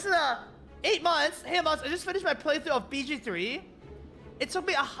 Fendril, this is 8 months. Hey, Amaz, I just finished my playthrough of BG3. It took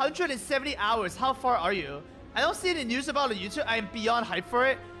me 170 hours. How far are you? I don't see any news about it on YouTube. I am beyond hyped for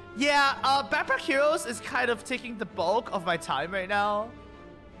it. Yeah, Backpack Heroes is kind of taking the bulk of my time right now.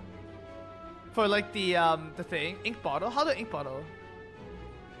 For like the thing. Ink Bottle? How do Ink Bottle?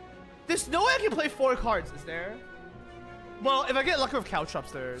 There's no way I can play 4 cards, is there? Well, if I get lucky with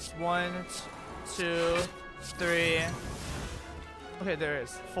Caltrops, there's 1, 2, 3. Okay, there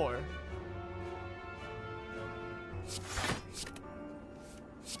is 4.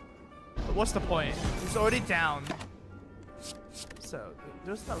 But what's the point? He's already down. So,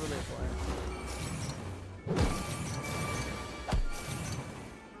 there's not really a point.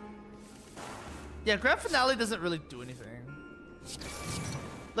 Yeah, Grand Finale doesn't really do anything.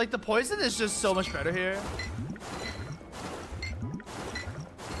 Like, the poison is just so much better here.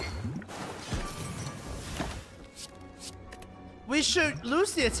 We should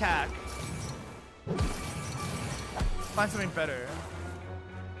lose the attack. Find something better.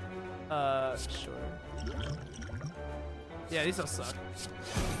 Sure. Yeah, these don't suck.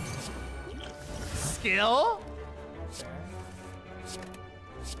 Skill? Okay.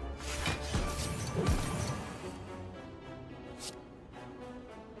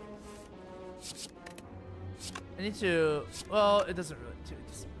 I need to... Well, it doesn't really...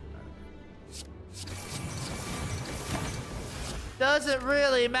 Doesn't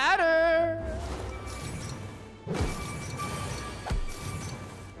really matter.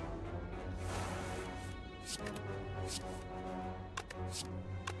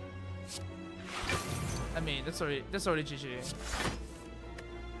 I mean, that's already GG.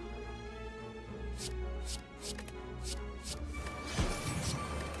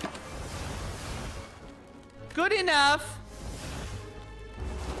 Good enough.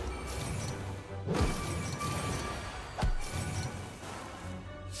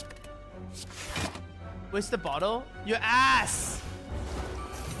 Where's the bottle? Your ass!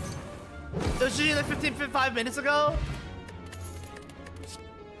 That was GG like 5 minutes ago?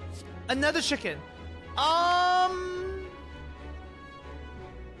 Another chicken.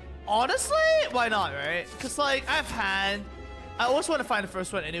 Honestly, why not, right? Because, like, I always want to find the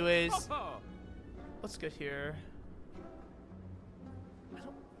first one anyways. What's good here? I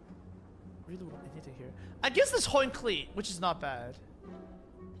don't really want anything here. I guess this Hoinkleet, which is not bad.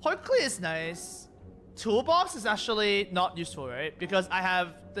 Hoinkleet is nice. Toolbox is actually not useful, right? Because I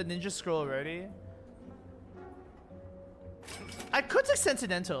have the ninja scroll already. I could take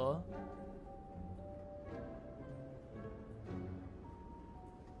Sentimental.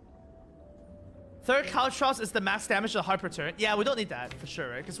 Third Caltrops is the max damage of the hard per turn. Yeah, we don't need that for sure,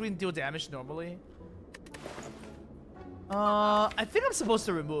 right? Because we can deal damage normally. I think I'm supposed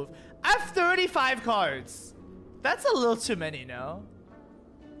to remove. I have 35 cards. That's a little too many, no?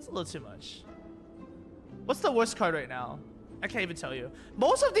 It's a little too much. What's the worst card right now? I can't even tell you.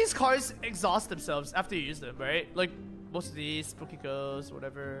 Most of these cards exhaust themselves after you use them, right? Like, most of these, Spooky Ghost,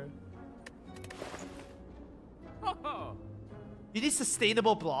 whatever. You need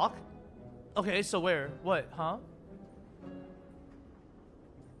sustainable block? Okay, so where? What? Huh?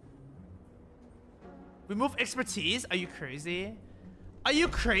 Remove expertise? Are you crazy? Are you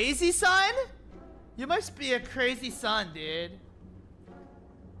crazy, son? You must be a crazy son, dude.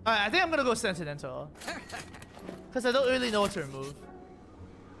 Alright, I think I'm gonna go Sentimental. Because I don't really know what to remove.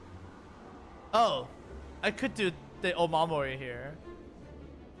 Oh. I could do the Omamori here.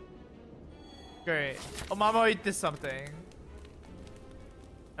 Great. Omamori did something.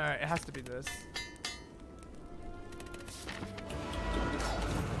 Alright, it has to be this.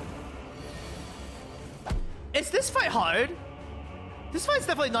 Is this fight hard? This fight's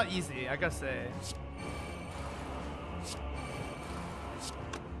definitely not easy, I gotta say.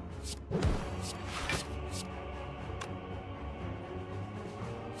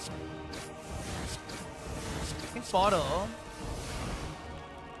 Pink bottle.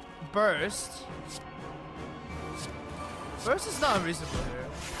 Burst. Burst is not unreasonable here.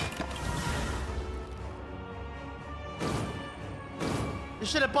 You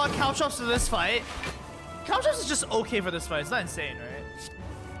should have bought Caltrops for this fight. Caltrops is just okay for this fight. It's not insane, right?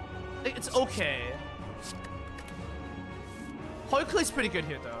 Like, it's okay. Hoinkleet's pretty good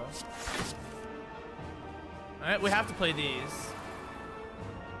here, though. Alright, we have to play these.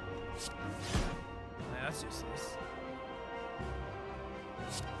 Yeah, that's useless.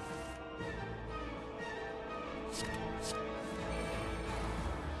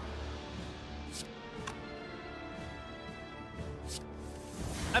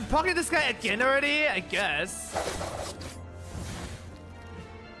 I'm proccing this guy again already, I guess.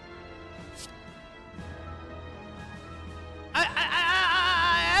 I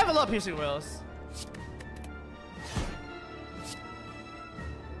have a lot of piercing wheels.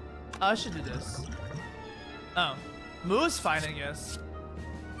 I should do this. Oh. Moo's fine, I guess.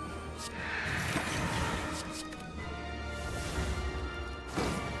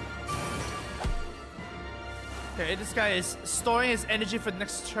 Okay, this guy is storing his energy for the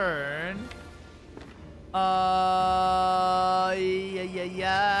next turn. Yeah.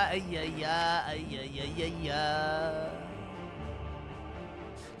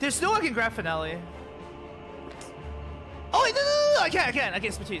 There's no way I can grab Finale. Oh wait, no, I can't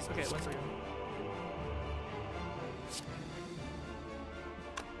expertise. Okay, 1 second.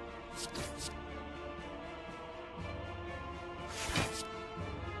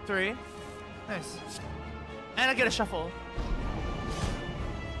 Three. Nice. And I get a shuffle.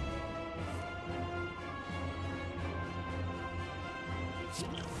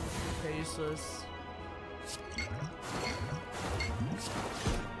 Okay, useless.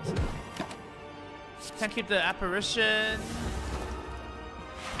 Can't keep the apparition.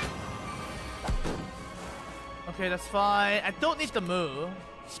 Okay, that's fine. I don't need the move.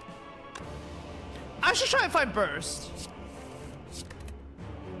 I should try and find burst.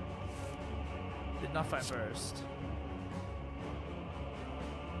 Did not find burst.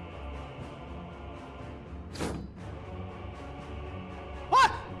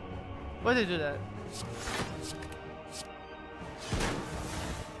 What? Why did they do that?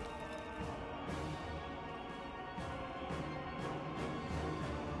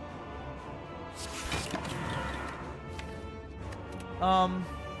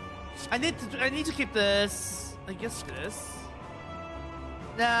 I need to keep this. I guess this.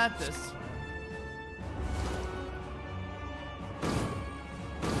 Nah, this.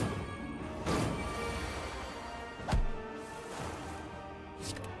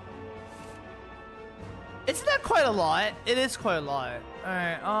 Isn't that quite a lot? It is quite a lot.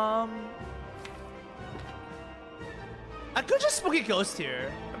 Alright, I could just spooky ghost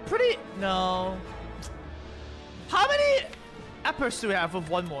here. I'm pretty no. How many uppers do we have with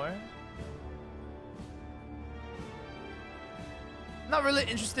one more? Not really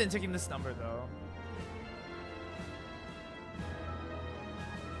interested in taking this number though.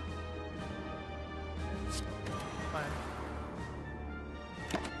 Fine.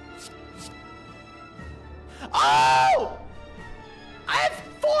 Oh! I have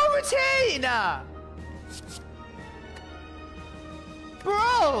 4 retain!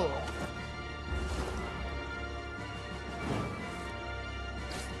 Bro!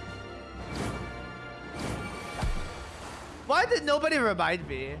 Why did nobody remind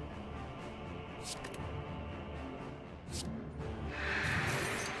me?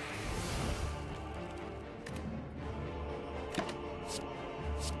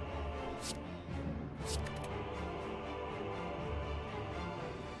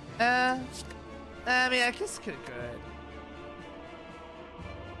 I mean, I guess could good.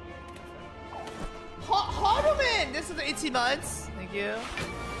 Hardeman! This is the 18 months. Thank you.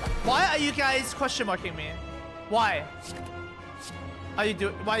 Why are you guys question marking me? Why? Why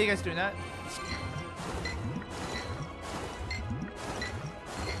are you guys doing that?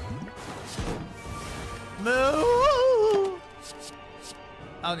 Move!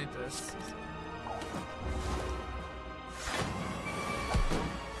 I don't need this.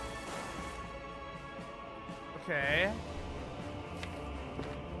 Okay.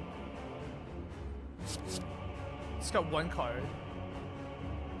 It's got 1 card.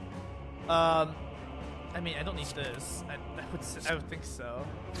 I mean, I don't need this. I would think so.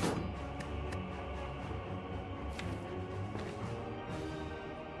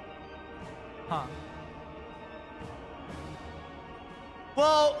 Huh.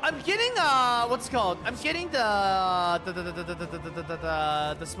 Well, I'm getting what's it called? I'm getting the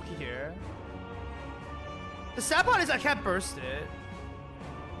spooky here. The sad part is I can't burst it.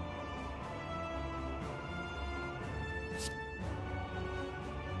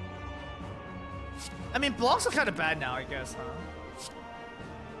 I mean, blocks are kind of bad now, I guess, huh?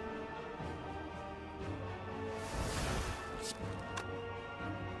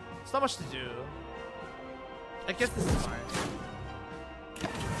 It's not much to do. I guess this is fine.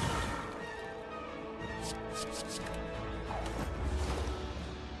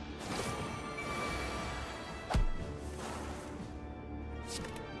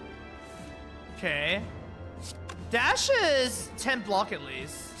 Okay. Dash is 10 block at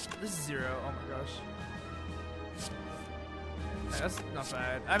least. This is 0. Oh my gosh. Yeah, that's not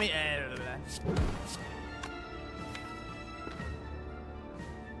bad. I mean,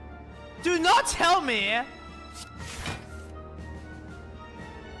 do not tell me.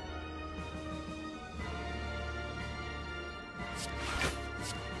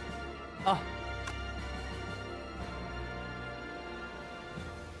 Oh.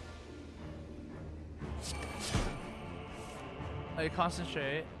 Oh, you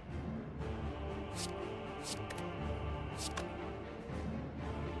concentrate.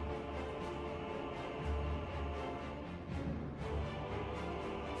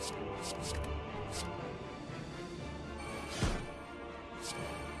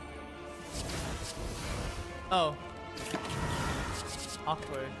 Oh.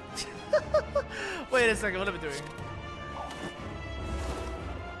 Awkward. Wait a second, what am I doing?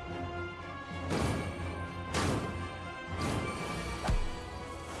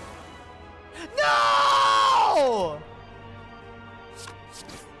 No!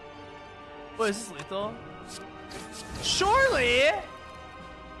 Wait, is this lethal? Surely!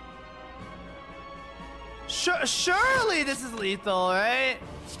 Surely this is lethal, right?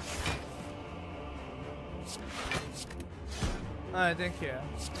 Alright, thank you.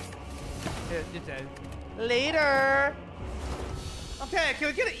 You're dead. Later! Okay, can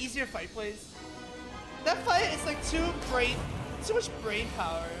we get an easier fight, please? That fight is like too much brain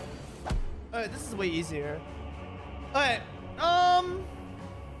power. Alright, this is way easier. Alright,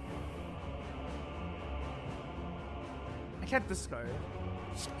 I can't discard.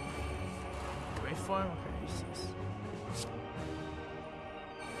 Waveform? Okay, useless.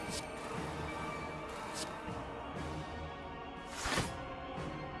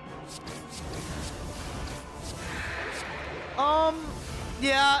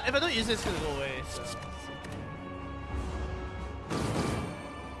 Yeah, if I don't use it, it's gonna go away, so.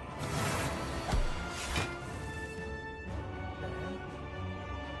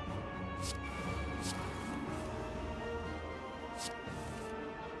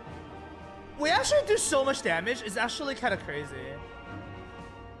 We actually do so much damage, it's actually kind of crazy.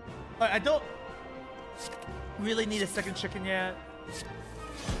 But I don't really need a second chicken yet.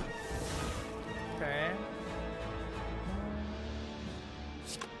 Okay.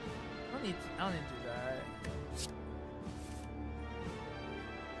 I don't need to do that.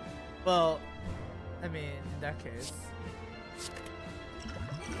 Well, I mean, in that case.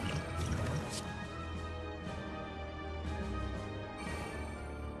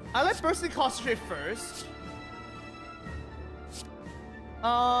 I like bursting concentrate first. It's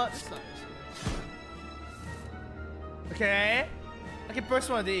not easy. Okay. I can burst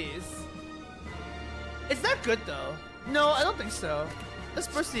one of these. Is that good though? No, I don't think so. Let's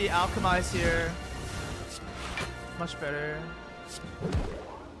burst the alchemize here. Much better.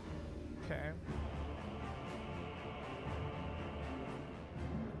 Okay.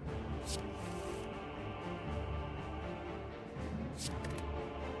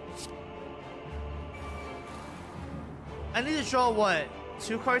 I need to draw what?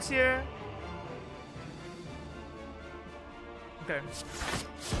 2 cards here? Okay.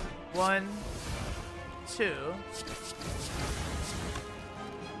 1, 2.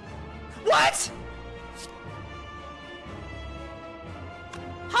 What?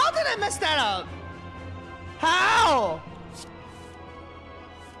 How did I mess that up? How?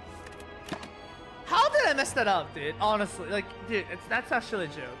 How did I mess that up, dude? Honestly, like, dude, that's actually a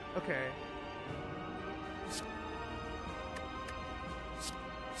joke. Okay.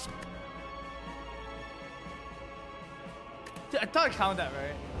 Dude, I thought I counted that,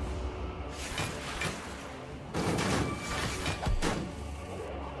 right?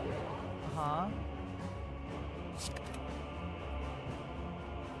 Uh-huh.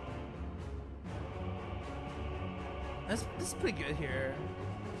 This is pretty good here.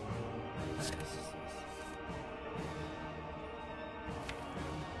 Nice.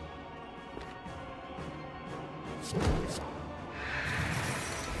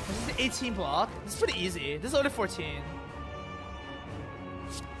 This is 18 block. This is pretty easy. This is only 14.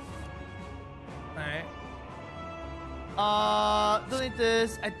 Alright. Don't need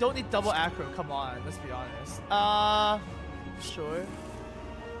this. I don't need double acro. Come on, let's be honest. Sure.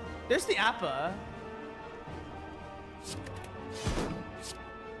 There's the Appa.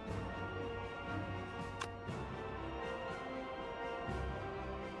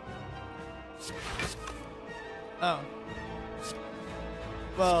 Oh.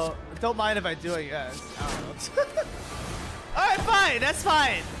 Well, don't mind if I do, I guess. I don't know. Alright, fine. That's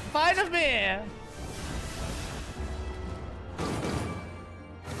fine. Fine with me.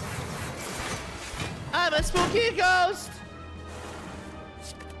 I'm a spooky ghost.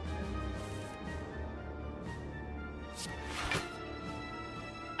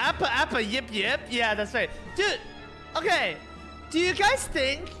 Appa, yip. Yeah, that's right. Dude, okay. Do you guys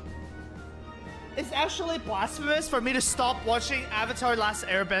think it's actually blasphemous for me to stop watching Avatar Last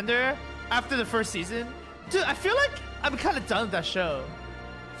Airbender after the first season? Dude, I feel like I'm kind of done with that show.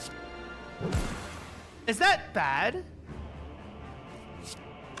 Is that bad?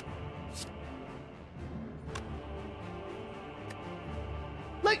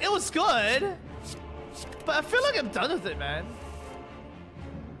 Like, it was good, but I feel like I'm done with it, man.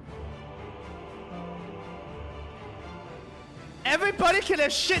 Everybody can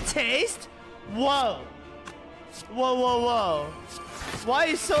have shit taste? Whoa. Whoa. Why are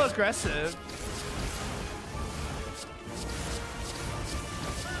you so aggressive?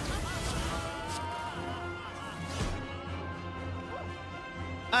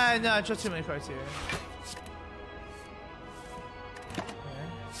 No, I drew too many cards here. Okay.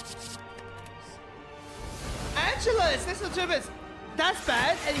 Angela, 6 service. that's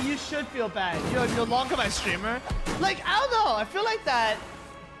bad, and you should feel bad. You're no longer my streamer. Like, I don't know. I feel like that.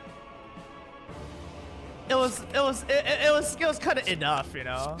 It was kind of enough, you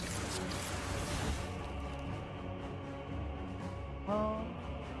know. Well.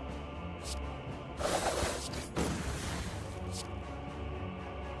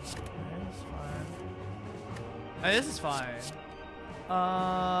 This is fine. Do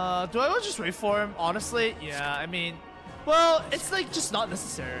I want to just reform? Honestly, yeah. I mean, well, it's like just not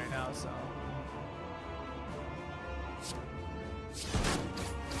necessary right now. So.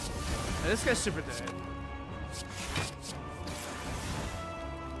 Yeah, this guy's super dead.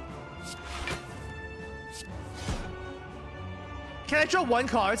 Can I draw one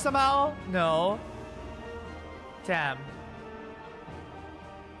card somehow? No. Damn.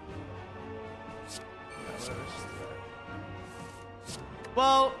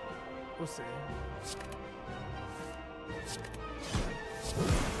 Well, we'll see.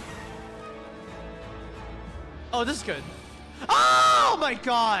 Oh, this is good. Oh my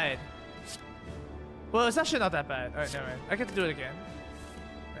god! Well, it's actually not that bad. Alright, never mind. I get to do it again.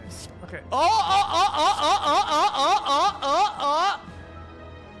 Nice. Okay. Oh!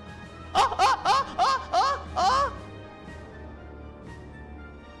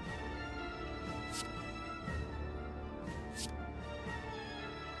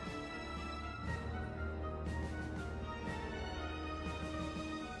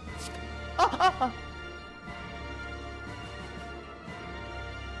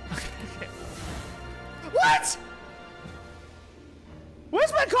 Okay. What?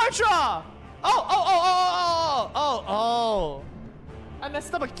 Where's my card draw? Oh. I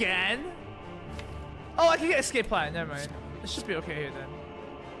messed up again? Oh, I can get escape plan. Never mind. It should be okay here then.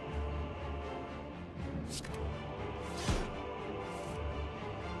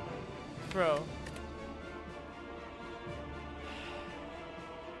 Bro.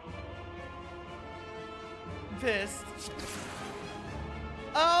 I'm pissed.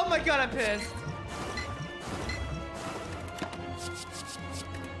 Oh my god, I'm pissed.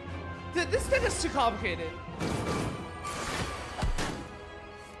 Dude, this thing is too complicated.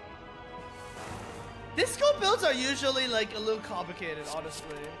 Disco builds are usually like a little complicated,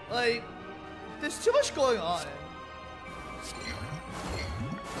 honestly. Like, there's too much going on.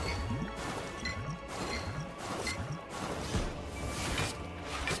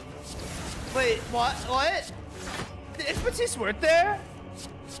 Wait, what? The expertise work there?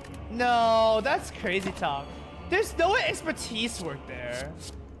 No, that's crazy talk. There's no way expertise work there.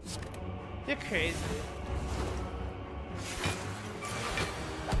 You're crazy.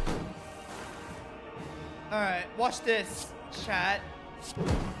 Alright, watch this, chat.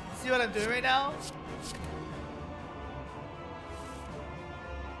 See what I'm doing right now?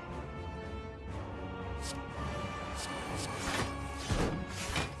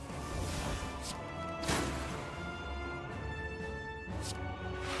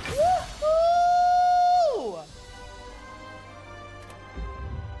 Woohoo!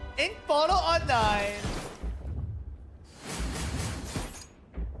 Ink bottle on 9.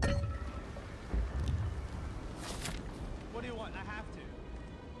 What do you want? I have to.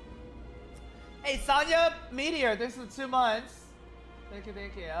 Hey, Sonya Meteor, thanks for 2 months. Thank you.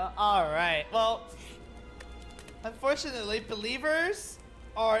 Alright, well, unfortunately, believers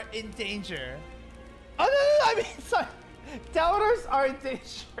are in danger. Oh, no, I mean, sorry. Doubters are in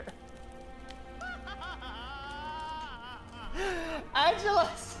danger.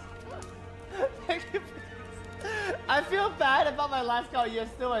 Angela's. Thank you. I feel bad about my last call. You're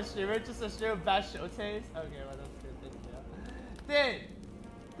still a streamer, just a streamer with bad show taste. Okay, well that's good. Thank you.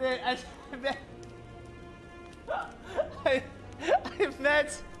 Dude, I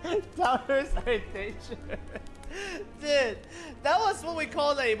met doubters are in danger. Dude, that was what we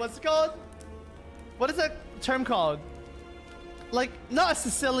called a, what's it called? What is that term called? Like, not a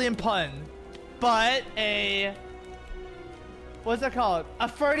Sicilian pun, but a, what's that called? A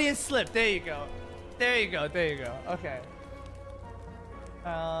Freudian slip. There you go. Okay.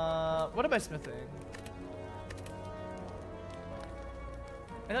 What am I smithing?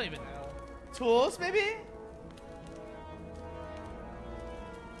 I don't even know. Tools, maybe?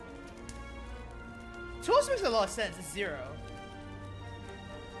 Tools makes a lot of sense. It's 0.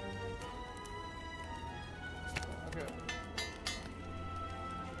 Okay.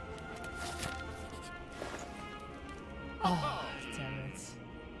 Oh, damn it.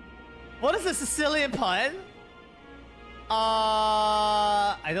 What is a Sicilian pun?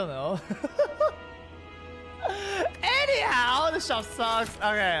 I don't know. Anyhow, the shop sucks.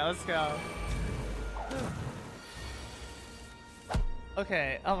 Okay, let's go.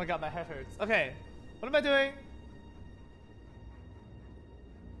 Okay, oh my god, my head hurts. Okay, what am I doing?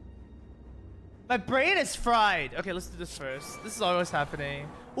 My brain is fried. Okay, let's do this first. This is always happening.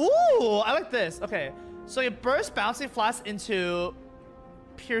 Ooh, I like this. Okay, so you burst bouncing flash into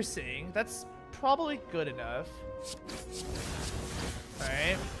piercing. That's probably good enough. All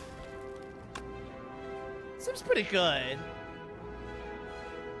right. Seems pretty good.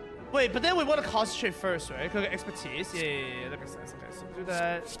 Wait, but then we want to concentrate first, right? Expertise. Yeah. That makes sense. Okay, so do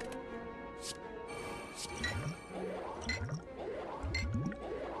that.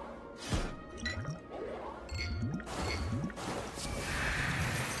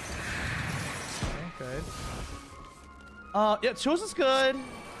 Good. Yeah, Chosen's good. Do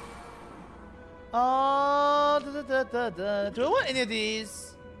I want any of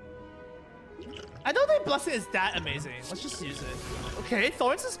these? I don't think Blessing is that amazing. Let's just use it. Okay,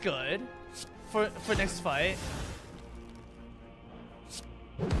 Thorns is good for next fight.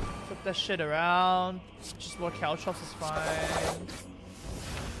 Flip that shit around. Just more Caltrops is fine.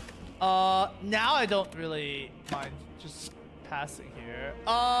 Now I don't really mind just passing here.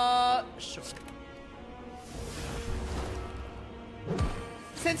 Sure.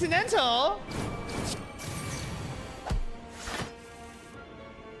 Sentimental.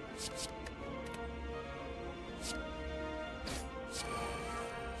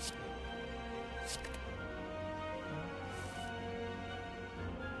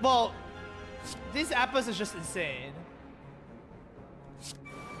 Well, these apples are just insane.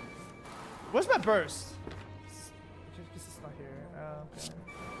 Where's my burst? This is not here. Oh, okay.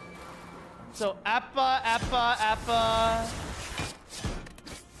 So Appa.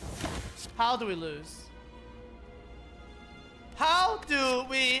 How do we lose? How do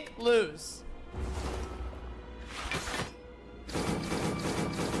we lose?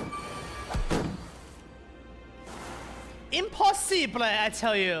 Impossible, I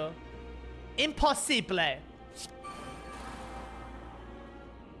tell you. Impossible.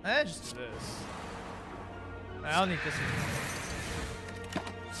 Just do this. I don't need this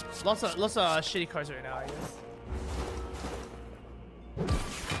one. Lots of shitty cards right now, I guess.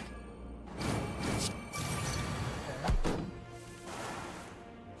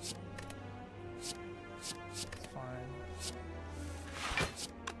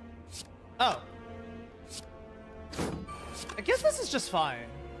 Oh. I guess this is just fine.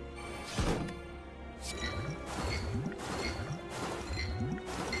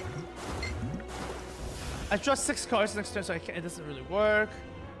 I draw 6 cards next turn, so it doesn't really work.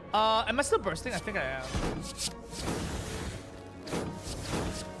 Am I still bursting? I think I am.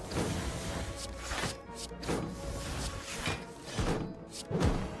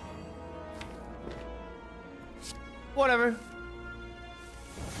 Whatever.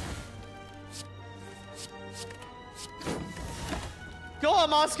 Go on,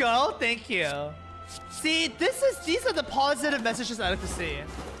 Moscow. Thank you. See, these are the positive messages I like to see.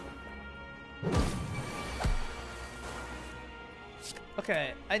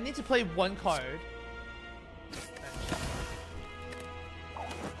 Okay, I need to play 1 card.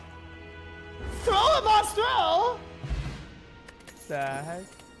 Throw him, Moscow! The heck?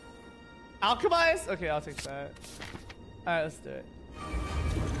 Alchemize? Okay, I'll take that. Alright, let's do it.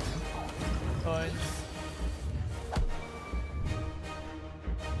 Coins.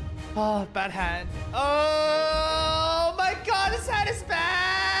 Oh, bad hand. Oh my god, this hand is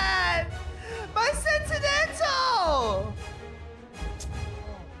bad! My Sentimental! Oh,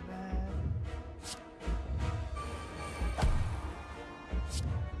 man.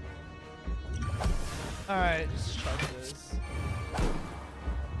 Alright, just chuck this.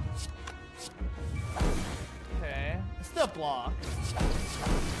 Okay. It's still a block.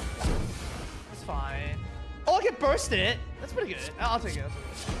 It's fine. Oh, I can burst it! That's pretty good. I'll take it.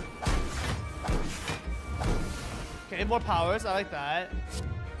 Okay, more powers. I like that.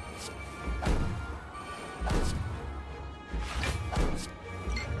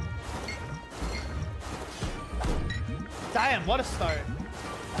 Damn, what a start.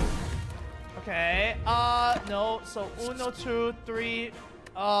 Okay. No. So 1, 2, 3.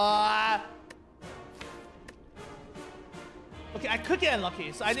 Okay, I could get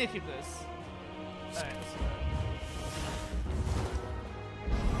unlucky, so I need to keep this. Alright, let's do it.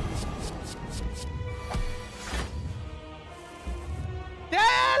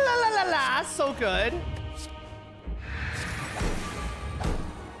 Yeah, la, so good.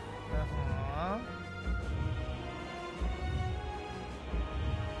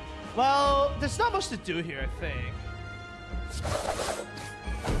 Well, there's not much to do here, I think.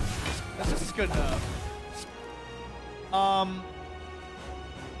 This is good enough.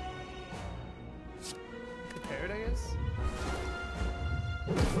 Prepared, I guess.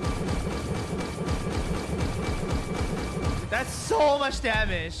 That's so much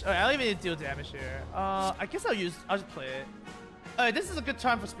damage. Alright, I don't even need to deal damage here. I guess I'll just play it. Alright, this is a good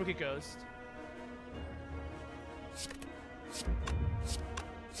time for Spooky Ghost.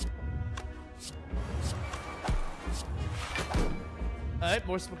 Alright,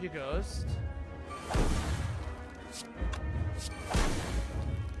 more Spooky Ghost.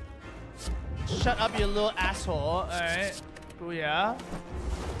 Shut up, you little asshole. Alright. Booyah.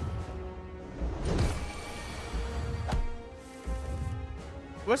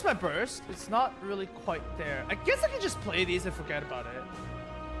 Where's my burst? It's not really quite there. I guess I can just play these and forget about it.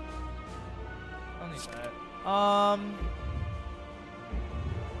 I don't need that.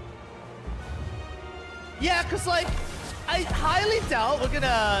 Yeah, cause like I highly doubt we're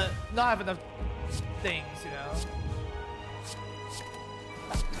gonna not have enough things, you know.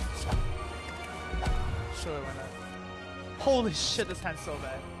 Sure, why not? Holy shit, this hand's so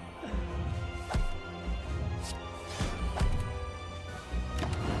bad.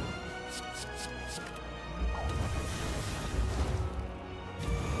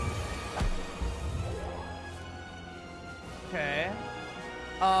 Okay.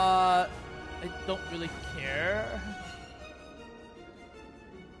 I don't really care.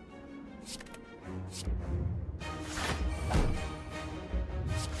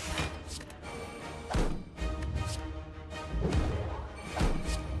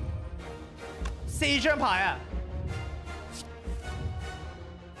 Say 一張牌啊！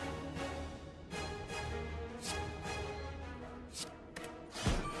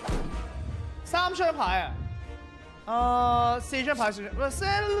三張牌啊！四張牌算唔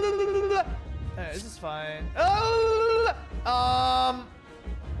算？This is fine.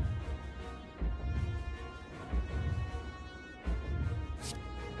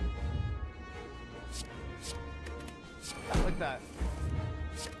 Like that.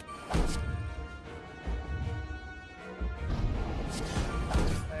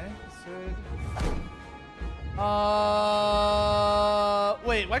 Okay, good.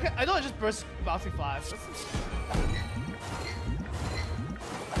 Wait, why can't I don't just burst bouncing flash?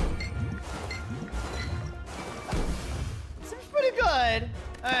 Seems pretty good.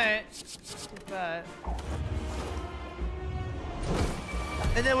 Alright. Take that.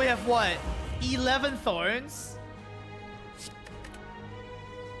 And then we have what? 11 thorns?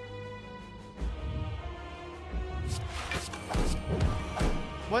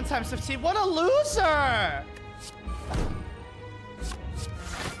 One times 15. What a loser!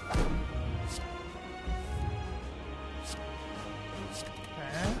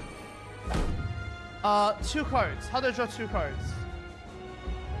 Okay. 2 cards. How do I draw 2 cards?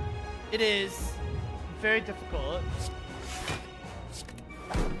 It is very difficult.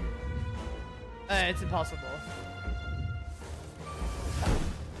 It's impossible.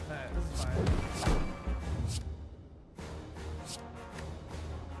 Alright, this is fine.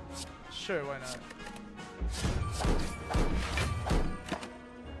 Sure, why not?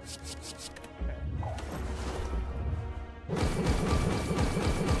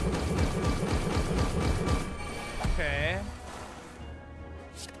 Okay. Okay.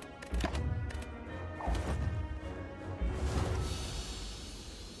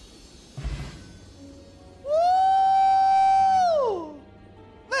 Woo!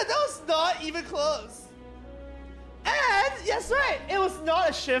 Man, that was not even close. And, yes, right, it was not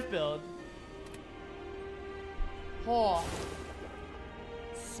a SHIV build. Oh.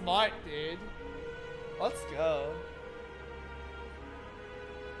 Smart, dude. Let's go.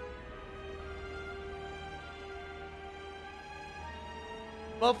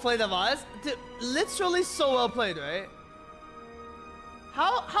 Well played, Amaz. Dude, literally so well played, right?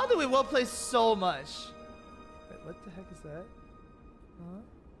 How do we well play so much? Wait, what the heck is that? Huh?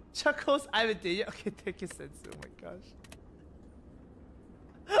 Chuckles, I haven't did yet. Okay, thank you, Sensu. Oh my gosh.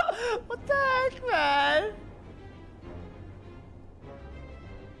 What the heck, man?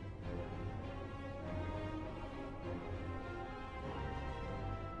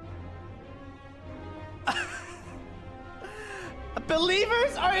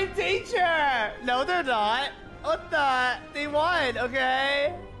 Believers are in danger! No, they're not. What the? They won,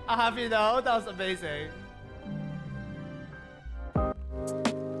 okay? I'll have you know, that was amazing.